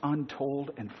grace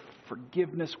untold and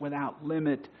forgiveness without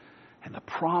limit and the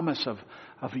promise of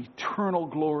eternal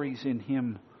glories in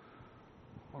Him,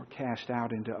 or cast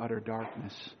out into utter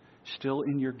darkness, still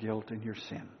in your guilt and your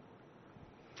sin.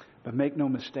 But make no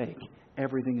mistake,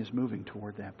 everything is moving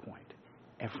toward that point.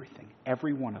 Everything.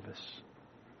 Every one of us.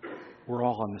 We're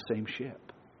all on the same ship.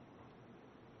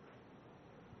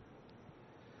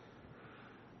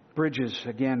 Bridges,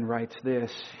 again, writes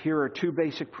this: here are two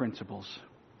basic principles: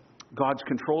 God's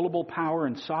controllable power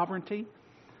and sovereignty,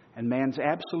 and man's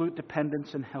absolute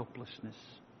dependence and helplessness.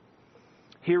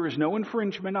 Here is no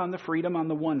infringement on the freedom on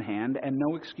the one hand, and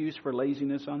no excuse for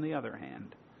laziness on the other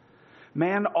hand.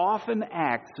 Man often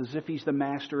acts as if he's the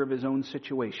master of his own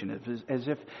situation, as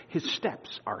if his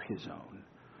steps are his own.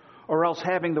 Or else,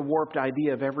 having the warped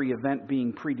idea of every event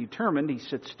being predetermined, he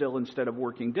sits still instead of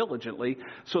working diligently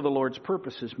so the Lord's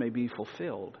purposes may be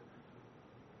fulfilled.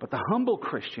 But the humble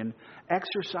Christian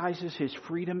exercises his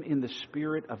freedom in the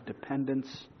spirit of dependence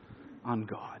on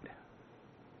God.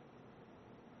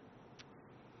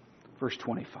 Verse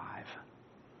 25.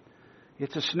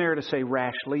 It's a snare to say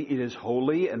rashly, it is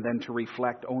holy, and then to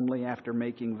reflect only after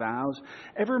making vows.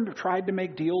 Ever tried to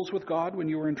make deals with God when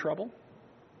you were in trouble?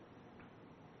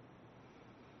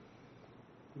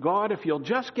 God, if you'll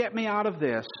just get me out of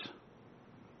this,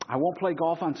 I won't play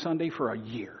golf on Sunday for a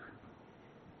year.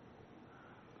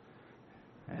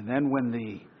 And then when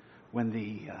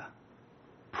the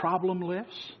problem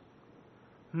lifts,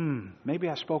 maybe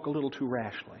I spoke a little too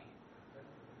rashly.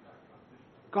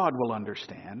 God will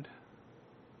understand.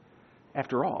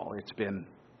 After all, it's been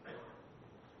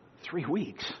 3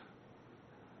 weeks.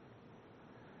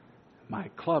 My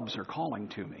clubs are calling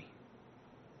to me.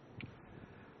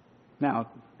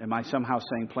 Now, am I somehow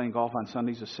saying playing golf on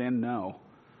Sunday is a sin? No.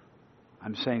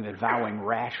 I'm saying that vowing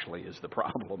rashly is the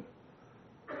problem.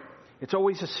 It's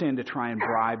always a sin to try and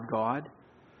bribe God,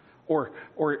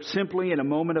 or simply in a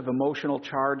moment of emotional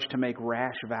charge to make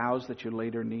rash vows that you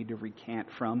later need to recant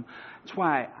from. That's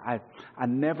why I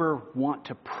never want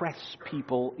to press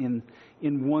people in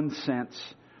one sense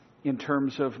in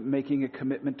terms of making a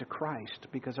commitment to Christ,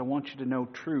 because I want you to know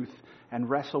truth and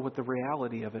wrestle with the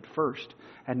reality of it first,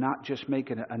 and not just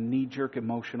make a knee-jerk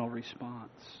emotional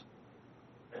response.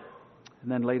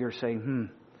 And then later say,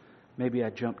 maybe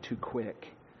I jumped too quick.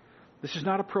 This is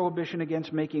not a prohibition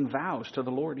against making vows to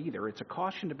the Lord either. It's a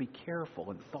caution to be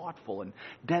careful and thoughtful and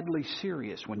deadly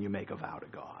serious when you make a vow to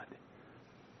God.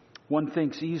 One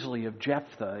thinks easily of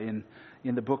Jephthah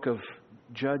in the book of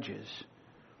Judges,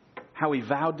 how he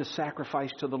vowed to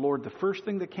sacrifice to the Lord the first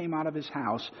thing that came out of his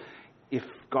house if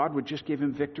God would just give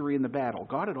him victory in the battle.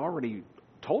 God had already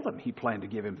told him He planned to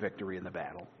give him victory in the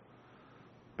battle.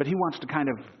 But he wants to kind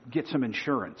of get some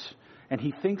insurance. And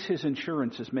he thinks his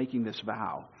insurance is making this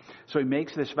vow. So he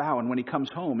makes this vow, and when he comes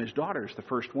home, his daughter's the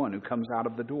first one who comes out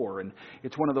of the door. And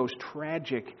it's one of those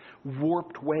tragic,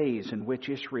 warped ways in which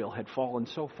Israel had fallen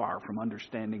so far from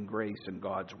understanding grace and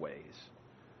God's ways.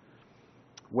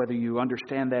 Whether you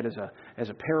understand that as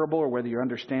a parable, or whether you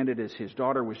understand it as his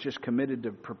daughter was just committed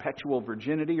to perpetual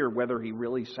virginity, or whether he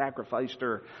really sacrificed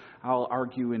her, I'll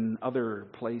argue in other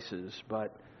places.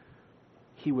 But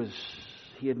he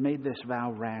had made this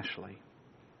vow rashly.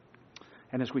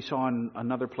 And as we saw in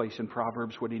another place in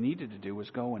Proverbs, what he needed to do was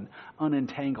go and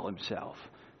unentangle himself,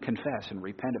 confess and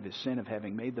repent of his sin of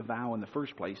having made the vow in the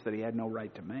first place that he had no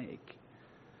right to make.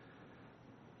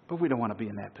 But we don't want to be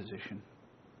in that position.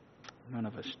 None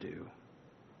of us do.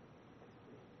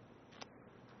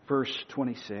 Verse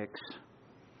 26.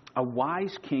 A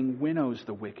wise king winnows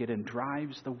the wicked and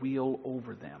drives the wheel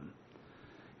over them.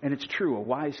 And it's true, a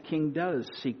wise king does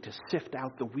seek to sift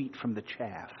out the wheat from the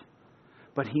chaff.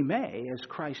 But he may, as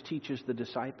Christ teaches the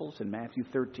disciples in Matthew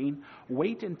 13,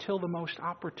 wait until the most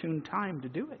opportune time to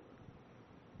do it.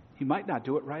 He might not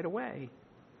do it right away.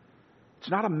 It's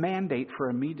not a mandate for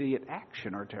immediate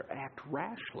action or to act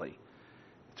rashly.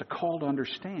 It's a call to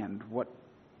understand what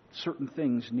certain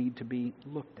things need to be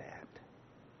looked at.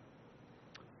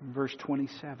 Verse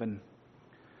 27.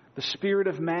 The spirit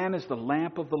of man is the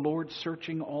lamp of the Lord,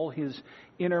 searching all his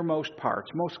innermost parts.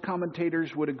 Most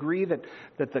commentators would agree that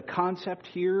the concept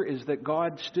here is that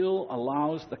God still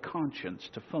allows the conscience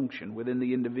to function within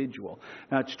the individual.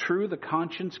 Now, it's true, the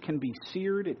conscience can be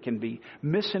seared, it can be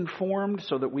misinformed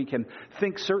so that we can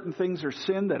think certain things are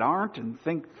sin that aren't, and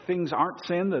think things aren't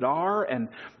sin that are, and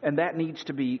that needs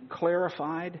to be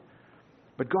clarified.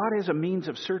 But God has a means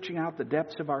of searching out the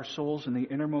depths of our souls and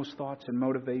the innermost thoughts and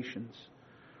motivations.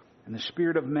 And the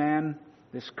spirit of man,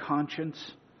 this conscience,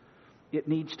 it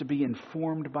needs to be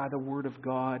informed by the Word of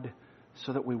God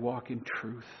so that we walk in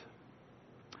truth.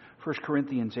 1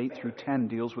 Corinthians 8 through 10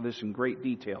 deals with this in great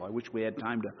detail. I wish we had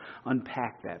time to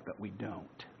unpack that, but we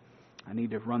don't. I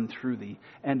need to run through the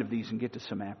end of these and get to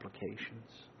some applications.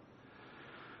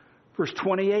 Verse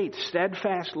 28,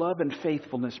 steadfast love and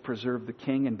faithfulness preserve the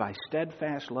king, and by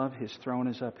steadfast love his throne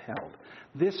is upheld.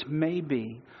 This may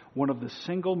be one of the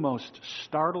single most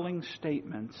startling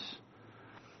statements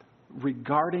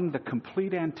regarding the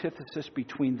complete antithesis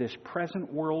between this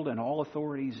present world and all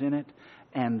authorities in it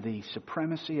and the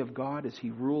supremacy of God as he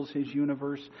rules his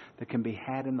universe that can be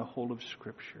had in the whole of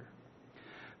Scripture.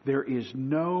 There is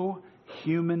no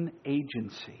human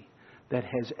agency that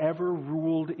has ever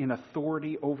ruled in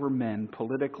authority over men,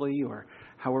 politically or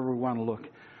however we want to look,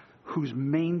 whose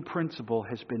main principle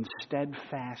has been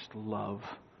steadfast love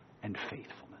and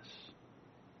faithfulness.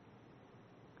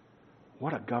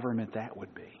 What a government that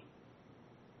would be.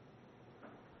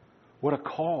 What a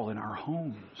call in our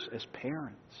homes as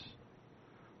parents.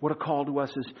 What a call to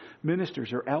us as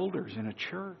ministers or elders in a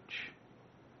church.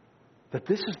 That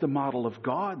this is the model of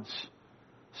God's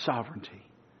sovereignty.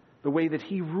 The way that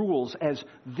he rules as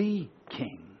the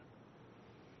king.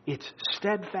 It's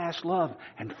steadfast love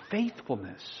and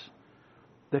faithfulness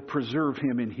that preserve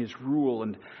him in his rule.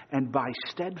 And by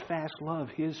steadfast love,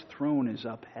 his throne is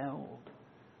upheld.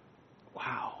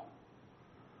 Wow.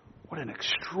 What an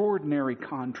extraordinary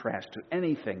contrast to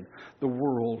anything the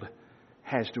world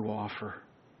has to offer.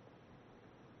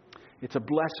 It's a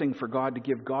blessing for God to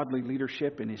give godly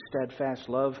leadership in his steadfast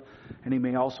love, and he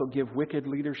may also give wicked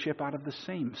leadership out of the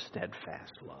same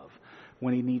steadfast love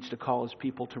when he needs to call his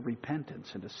people to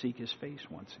repentance and to seek his face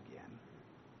once again.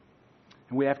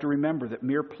 And we have to remember that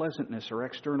mere pleasantness or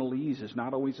external ease is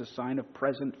not always a sign of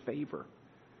present favor.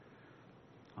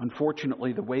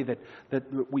 Unfortunately, the way that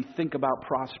we think about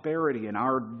prosperity in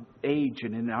our age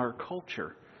and in our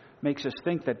culture makes us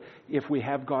think that if we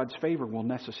have God's favor, we'll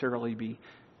necessarily be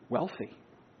wealthy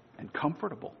and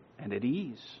comfortable and at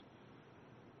ease.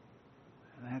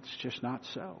 And that's just not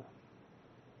so.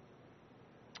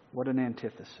 What an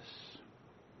antithesis.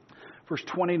 Verse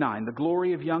 29, the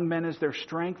glory of young men is their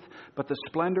strength, but the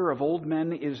splendor of old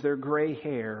men is their gray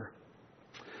hair.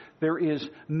 There is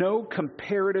no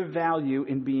comparative value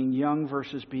in being young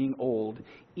versus being old.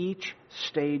 Each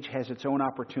stage has its own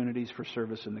opportunities for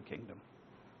service in the kingdom.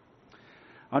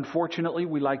 Unfortunately,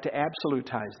 we like to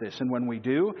absolutize this, and when we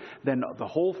do, then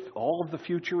all of the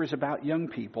future is about young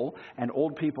people, and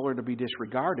old people are to be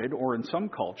disregarded, or in some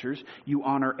cultures, you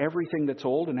honor everything that's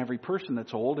old and every person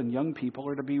that's old, and young people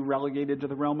are to be relegated to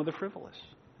the realm of the frivolous.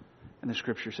 And the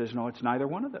Scripture says, no, it's neither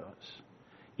one of those.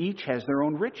 Each has their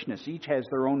own richness. Each has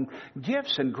their own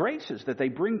gifts and graces that they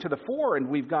bring to the fore, and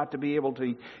we've got to be able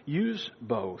to use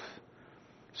both.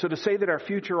 So to say that our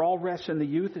future all rests in the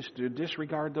youth is to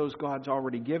disregard those God's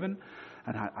already given.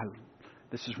 And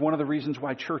this is one of the reasons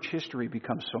why church history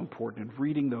becomes so important, and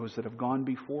reading those that have gone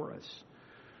before us.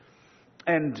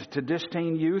 And to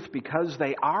disdain youth because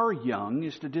they are young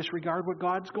is to disregard what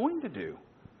God's going to do.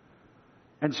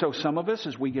 And so some of us,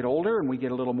 as we get older and we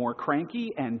get a little more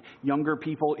cranky and younger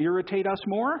people irritate us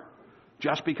more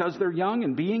just because they're young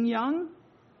and being young,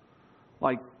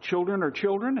 like children are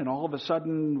children, and all of a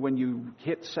sudden when you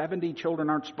hit 70, children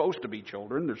aren't supposed to be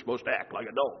children. They're supposed to act like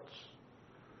adults.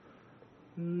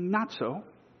 Not so.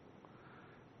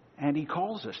 And he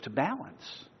calls us to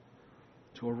balance,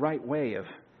 to a right way of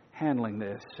handling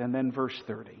this. And then verse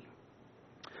 30.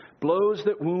 Blows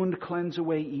that wound cleanse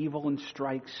away evil, and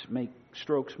strokes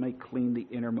make clean the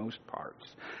innermost parts.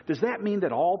 Does that mean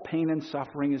that all pain and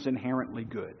suffering is inherently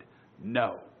good?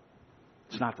 No.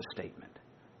 It's not the statement.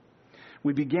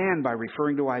 We began by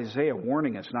referring to Isaiah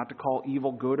warning us not to call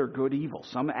evil good or good evil.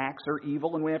 Some acts are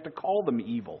evil and we have to call them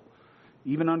evil,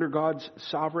 even under God's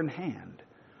sovereign hand.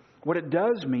 What it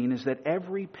does mean is that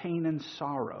every pain and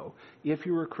sorrow, if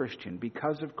you're a Christian,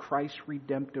 because of Christ's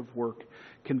redemptive work,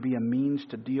 can be a means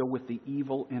to deal with the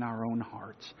evil in our own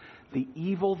hearts. The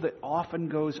evil that often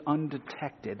goes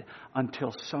undetected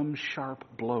until some sharp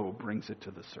blow brings it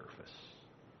to the surface.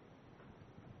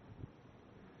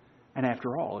 And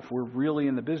after all, if we're really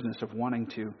in the business of wanting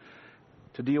to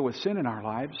deal with sin in our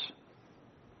lives,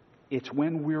 it's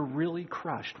when we're really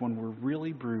crushed, when we're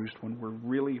really bruised, when we're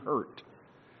really hurt,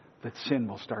 that sin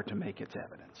will start to make its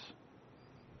evidence.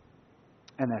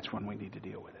 And that's when we need to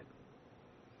deal with it.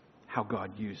 How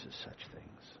God uses such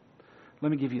things.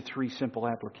 Let me give you 3 simple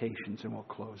applications and we'll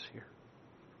close here.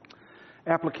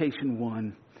 Application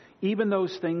 1. Even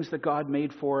those things that God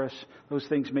made for us, those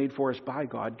things made for us by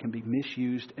God, can be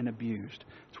misused and abused.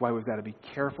 That's why we've got to be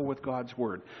careful with God's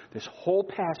Word. This whole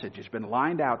passage has been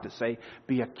lined out to say,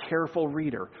 be a careful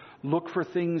reader. Look for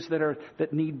things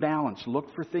that need balance.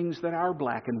 Look for things that are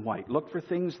black and white. Look for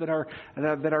things that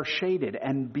are shaded,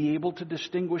 and be able to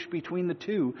distinguish between the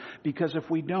two. Because if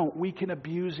we don't, we can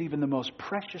abuse even the most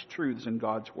precious truths in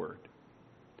God's Word.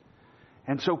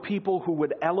 And so people who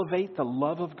would elevate the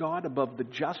love of God above the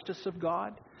justice of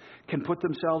God can put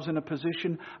themselves in a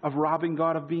position of robbing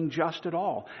God of being just at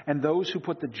all. And those who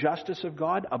put the justice of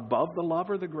God above the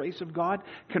love or the grace of God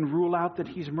can rule out that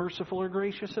He's merciful or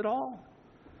gracious at all.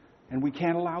 And we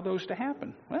can't allow those to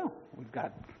happen. Well, we've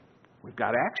got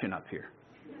action up here.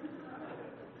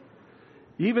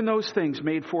 Even those things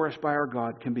made for us by our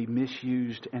God can be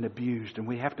misused and abused, and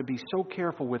we have to be so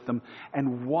careful with them.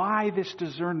 And why this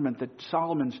discernment that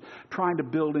Solomon's trying to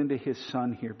build into his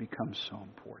son here becomes so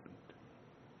important.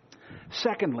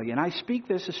 Secondly, and I speak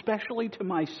this especially to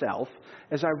myself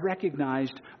as I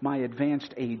recognized my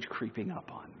advanced age creeping up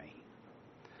on me.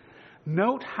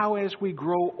 Note how as we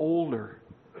grow older,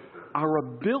 our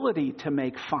ability to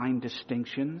make fine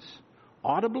distinctions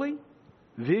audibly,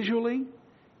 visually,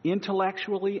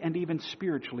 intellectually, and even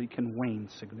spiritually can wane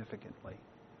significantly.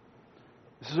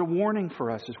 This is a warning for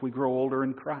us as we grow older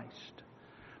in Christ.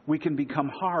 We can become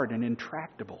hard and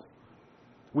intractable.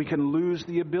 We can lose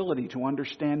the ability to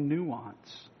understand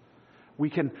nuance.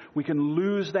 We can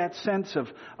lose that sense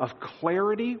of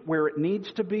clarity where it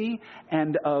needs to be,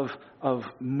 and of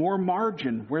more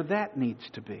margin where that needs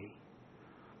to be.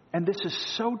 And this is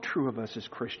so true of us as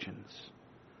Christians,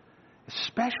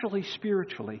 especially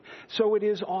spiritually. So it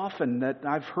is often that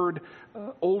I've heard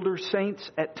older saints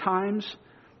at times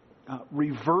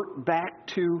revert back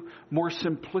to more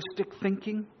simplistic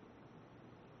thinking.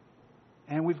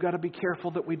 And we've got to be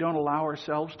careful that we don't allow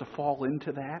ourselves to fall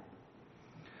into that.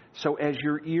 So as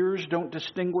your ears don't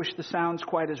distinguish the sounds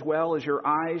quite as well, as your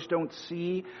eyes don't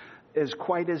see as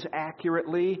quite as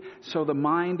accurately, so the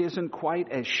mind isn't quite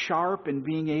as sharp in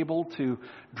being able to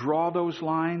draw those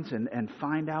lines and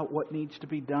find out what needs to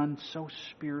be done, so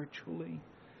spiritually.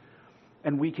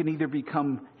 And we can either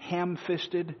become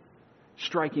ham-fisted,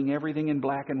 striking everything in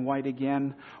black and white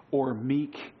again, or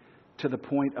meek to the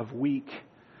point of weak,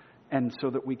 and so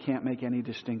that we can't make any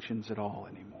distinctions at all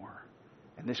anymore.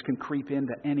 And this can creep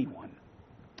into anyone.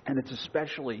 And it's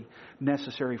especially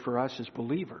necessary for us as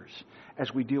believers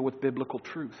as we deal with biblical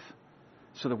truth,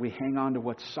 so that we hang on to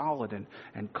what's solid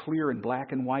and clear and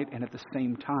black and white, and at the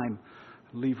same time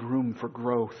leave room for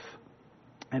growth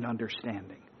and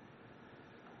understanding.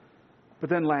 But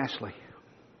then lastly,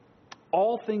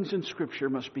 all things in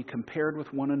Scripture must be compared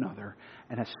with one another,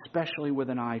 and especially with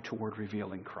an eye toward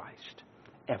revealing Christ.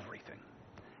 Everything.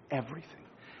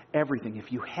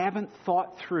 If you haven't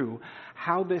thought through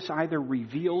how this either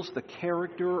reveals the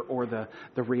character or the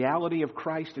reality of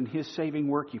Christ and His saving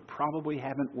work, you probably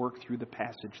haven't worked through the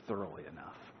passage thoroughly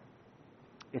enough.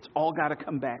 It's all got to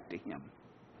come back to Him.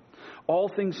 All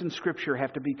things in Scripture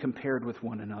have to be compared with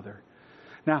one another.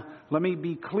 Now, let me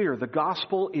be clear. The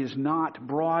gospel is not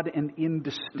broad and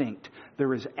indistinct.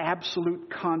 There is absolute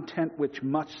content which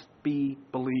must be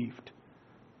believed.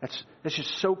 That's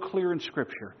just so clear in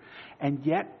Scripture. And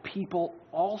yet people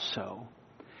also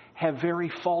have very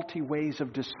faulty ways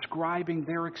of describing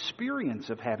their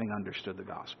experience of having understood the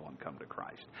gospel and come to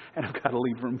Christ. And I've got to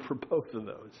leave room for both of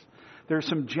those. There are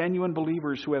some genuine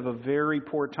believers who have a very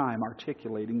poor time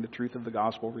articulating the truth of the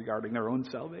gospel regarding their own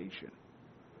salvation.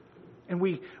 And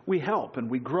we help and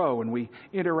we grow and we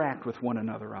interact with one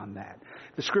another on that.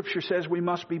 The Scripture says we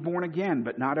must be born again,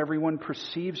 but not everyone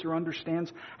perceives or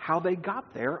understands how they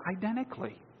got there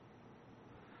identically.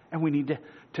 And we need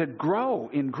to grow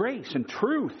in grace and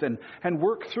truth and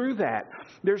work through that.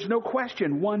 There's no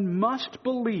question one must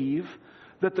believe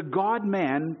that the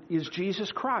God-man is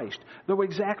Jesus Christ, though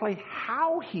exactly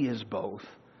how He is both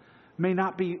may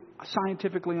not be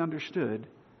scientifically understood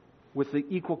with the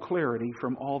equal clarity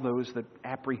from all those that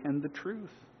apprehend the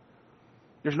truth.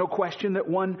 There's no question that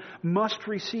one must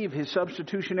receive His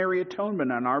substitutionary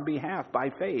atonement on our behalf by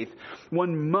faith.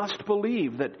 One must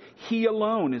believe that He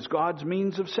alone is God's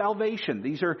means of salvation.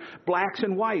 These are blacks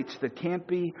and whites that can't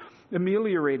be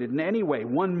ameliorated in any way.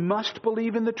 One must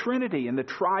believe in the Trinity and the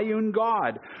triune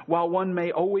God, while one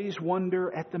may always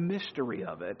wonder at the mystery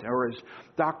of it. Or as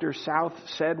Dr. South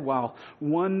said, while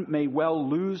one may well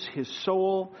lose his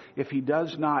soul if he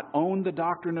does not own the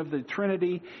doctrine of the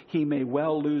Trinity, he may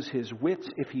well lose his wits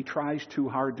if he tries too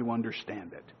hard to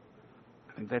understand it.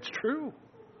 I think that's true.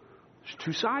 There's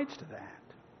two sides to that.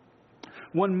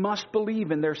 One must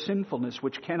believe in their sinfulness,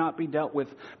 which cannot be dealt with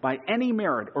by any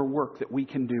merit or work that we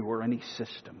can do or any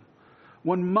system.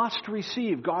 One must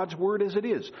receive God's Word as it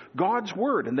is, God's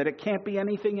Word, and that it can't be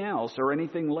anything else or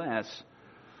anything less.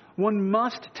 One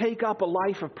must take up a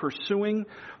life of pursuing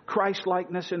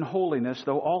Christ-likeness and holiness,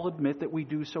 though all admit that we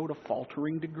do so to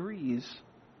faltering degrees.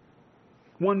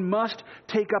 One must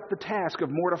take up the task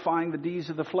of mortifying the deeds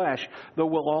of the flesh, though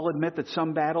we'll all admit that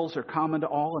some battles are common to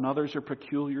all and others are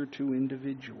peculiar to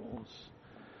individuals.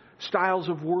 Styles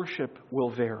of worship will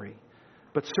vary,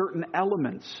 but certain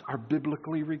elements are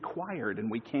biblically required and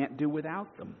we can't do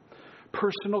without them.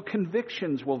 Personal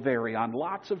convictions will vary on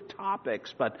lots of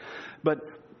topics, but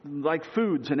like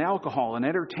foods and alcohol and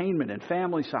entertainment and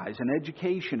family size and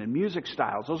education and music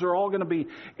styles, those are all going to be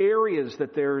areas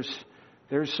that there's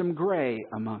some gray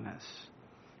among us.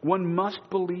 One must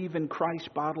believe in Christ's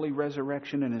bodily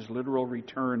resurrection and His literal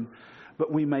return,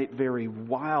 but we might vary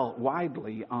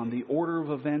widely on the order of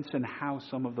events and how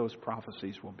some of those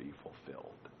prophecies will be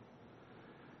fulfilled.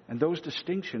 And those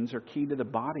distinctions are key to the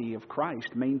body of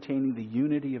Christ maintaining the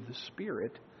unity of the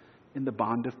Spirit in the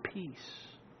bond of peace.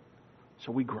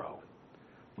 So we grow.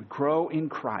 We grow in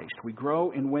Christ. We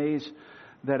grow in ways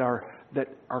that are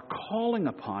calling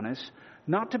upon us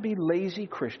not to be lazy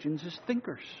Christians as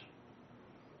thinkers.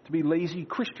 To be lazy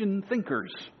Christian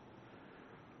thinkers.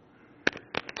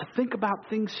 To think about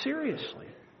things seriously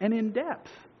and in depth.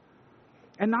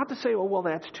 And not to say, oh, well,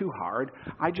 that's too hard.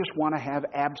 I just want to have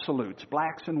absolutes,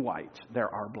 blacks and whites. There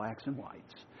are blacks and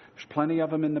whites. There's plenty of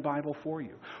them in the Bible for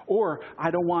you. Or, I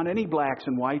don't want any blacks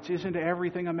and whites. Isn't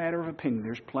everything a matter of opinion?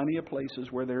 There's plenty of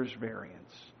places where there's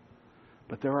variance.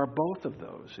 But there are both of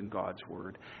those in God's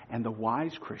Word. And the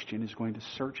wise Christian is going to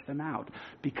search them out,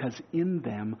 because in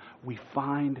them we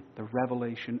find the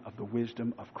revelation of the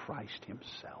wisdom of Christ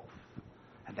Himself.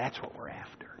 And that's what we're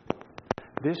after.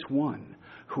 This one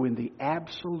who, in the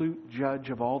absolute judge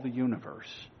of all the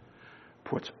universe,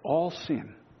 puts all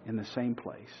sin in the same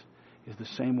place, is the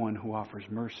same one who offers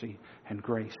mercy and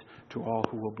grace to all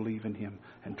who will believe in Him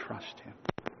and trust Him.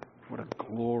 What a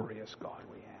glorious God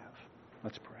we have.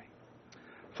 Let's pray.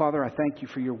 Father, I thank You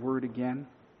for Your Word again.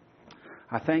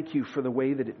 I thank You for the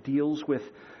way that it deals with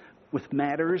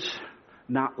matters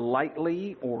not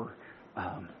lightly or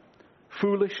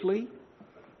foolishly,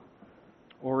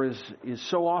 or is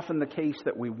so often the case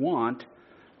that we want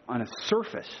on a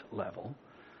surface level,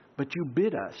 but You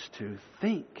bid us to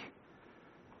think.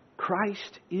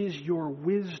 Christ is Your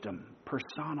wisdom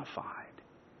personified.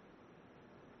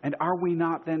 And are we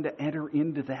not then to enter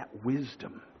into that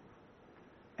wisdom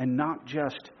and not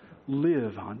just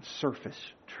live on surface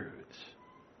truths?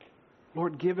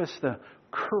 Lord, give us the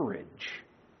courage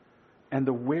and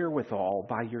the wherewithal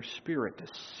by Your Spirit to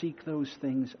seek those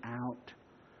things out.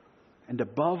 And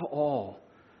above all,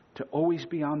 to always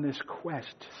be on this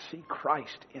quest to see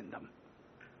Christ in them.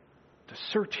 To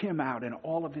search Him out in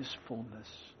all of His fullness.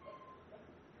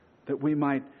 That we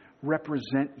might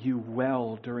represent You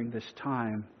well during this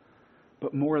time,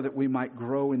 but more that we might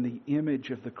grow in the image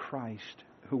of the Christ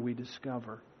who we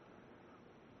discover.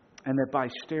 And that by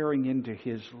staring into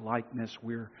His likeness,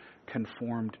 we're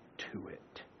conformed to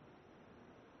it.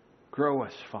 Grow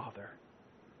us, Father.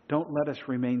 Don't let us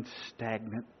remain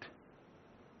stagnant.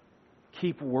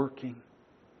 Keep working.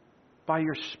 By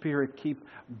Your Spirit, keep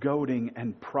goading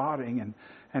and prodding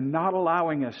and not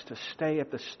allowing us to stay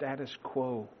at the status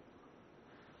quo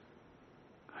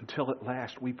until at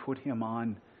last we put Him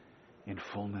on in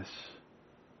fullness.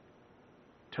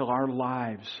 Till our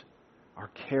lives are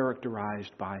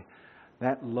characterized by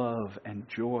that love and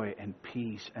joy and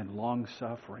peace and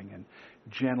long-suffering and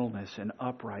gentleness and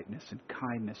uprightness and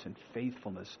kindness and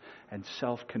faithfulness and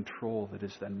self-control that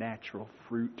is the natural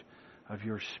fruit of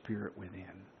Your Spirit within.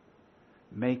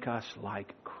 Make us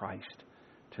like Christ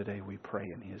today, we pray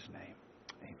in His name.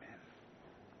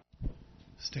 Amen.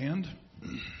 Stand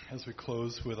as we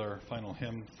close with our final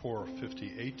hymn,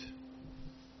 458.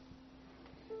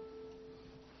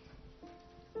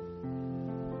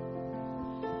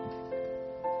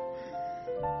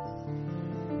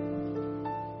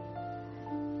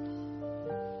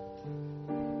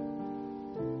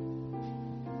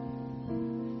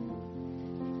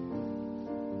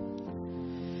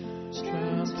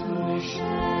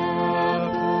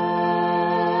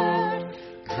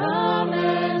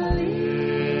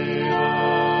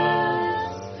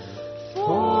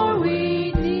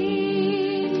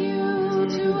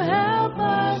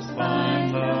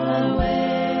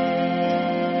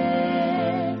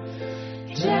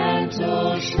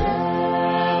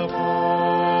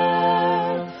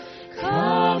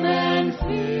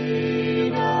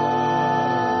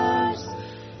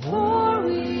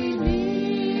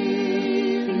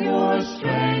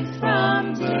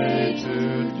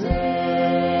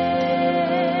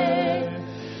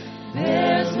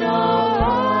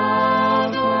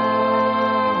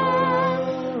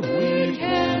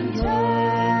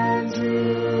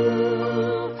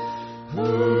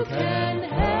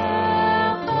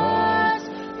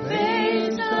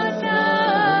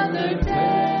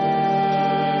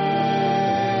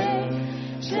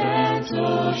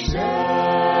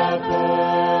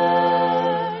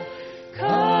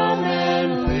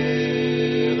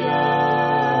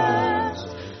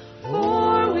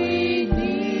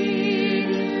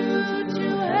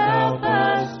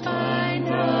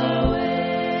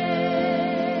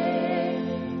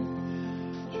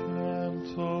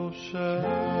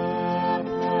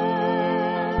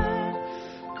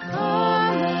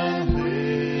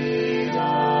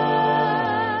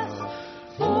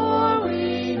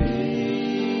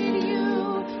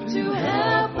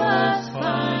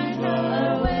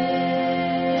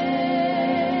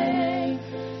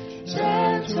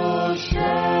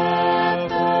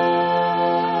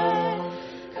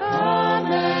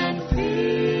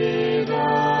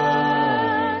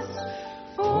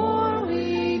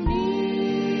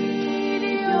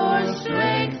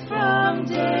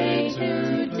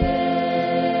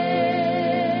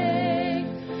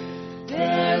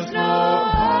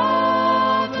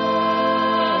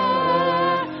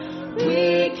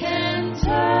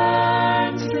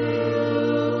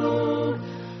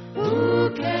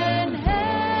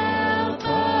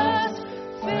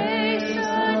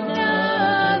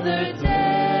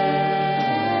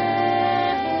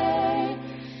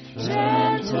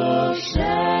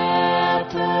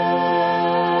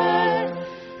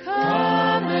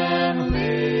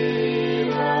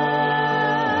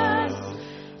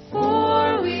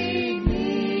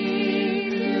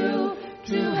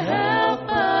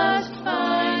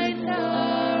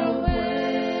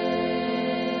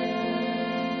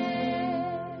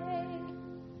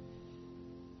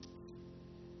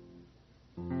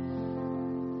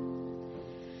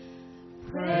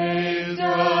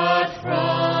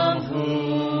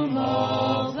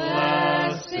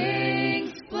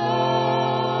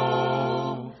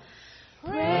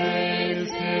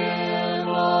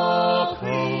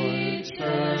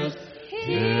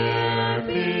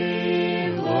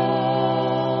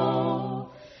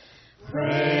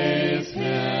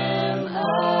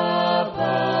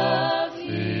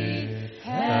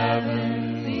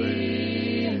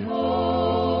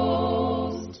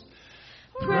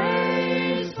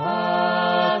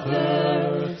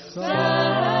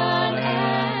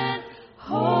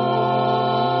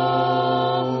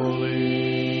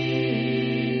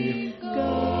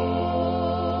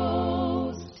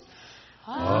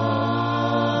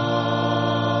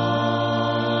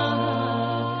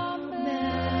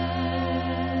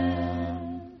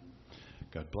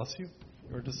 Bless you.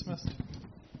 You're dismissed.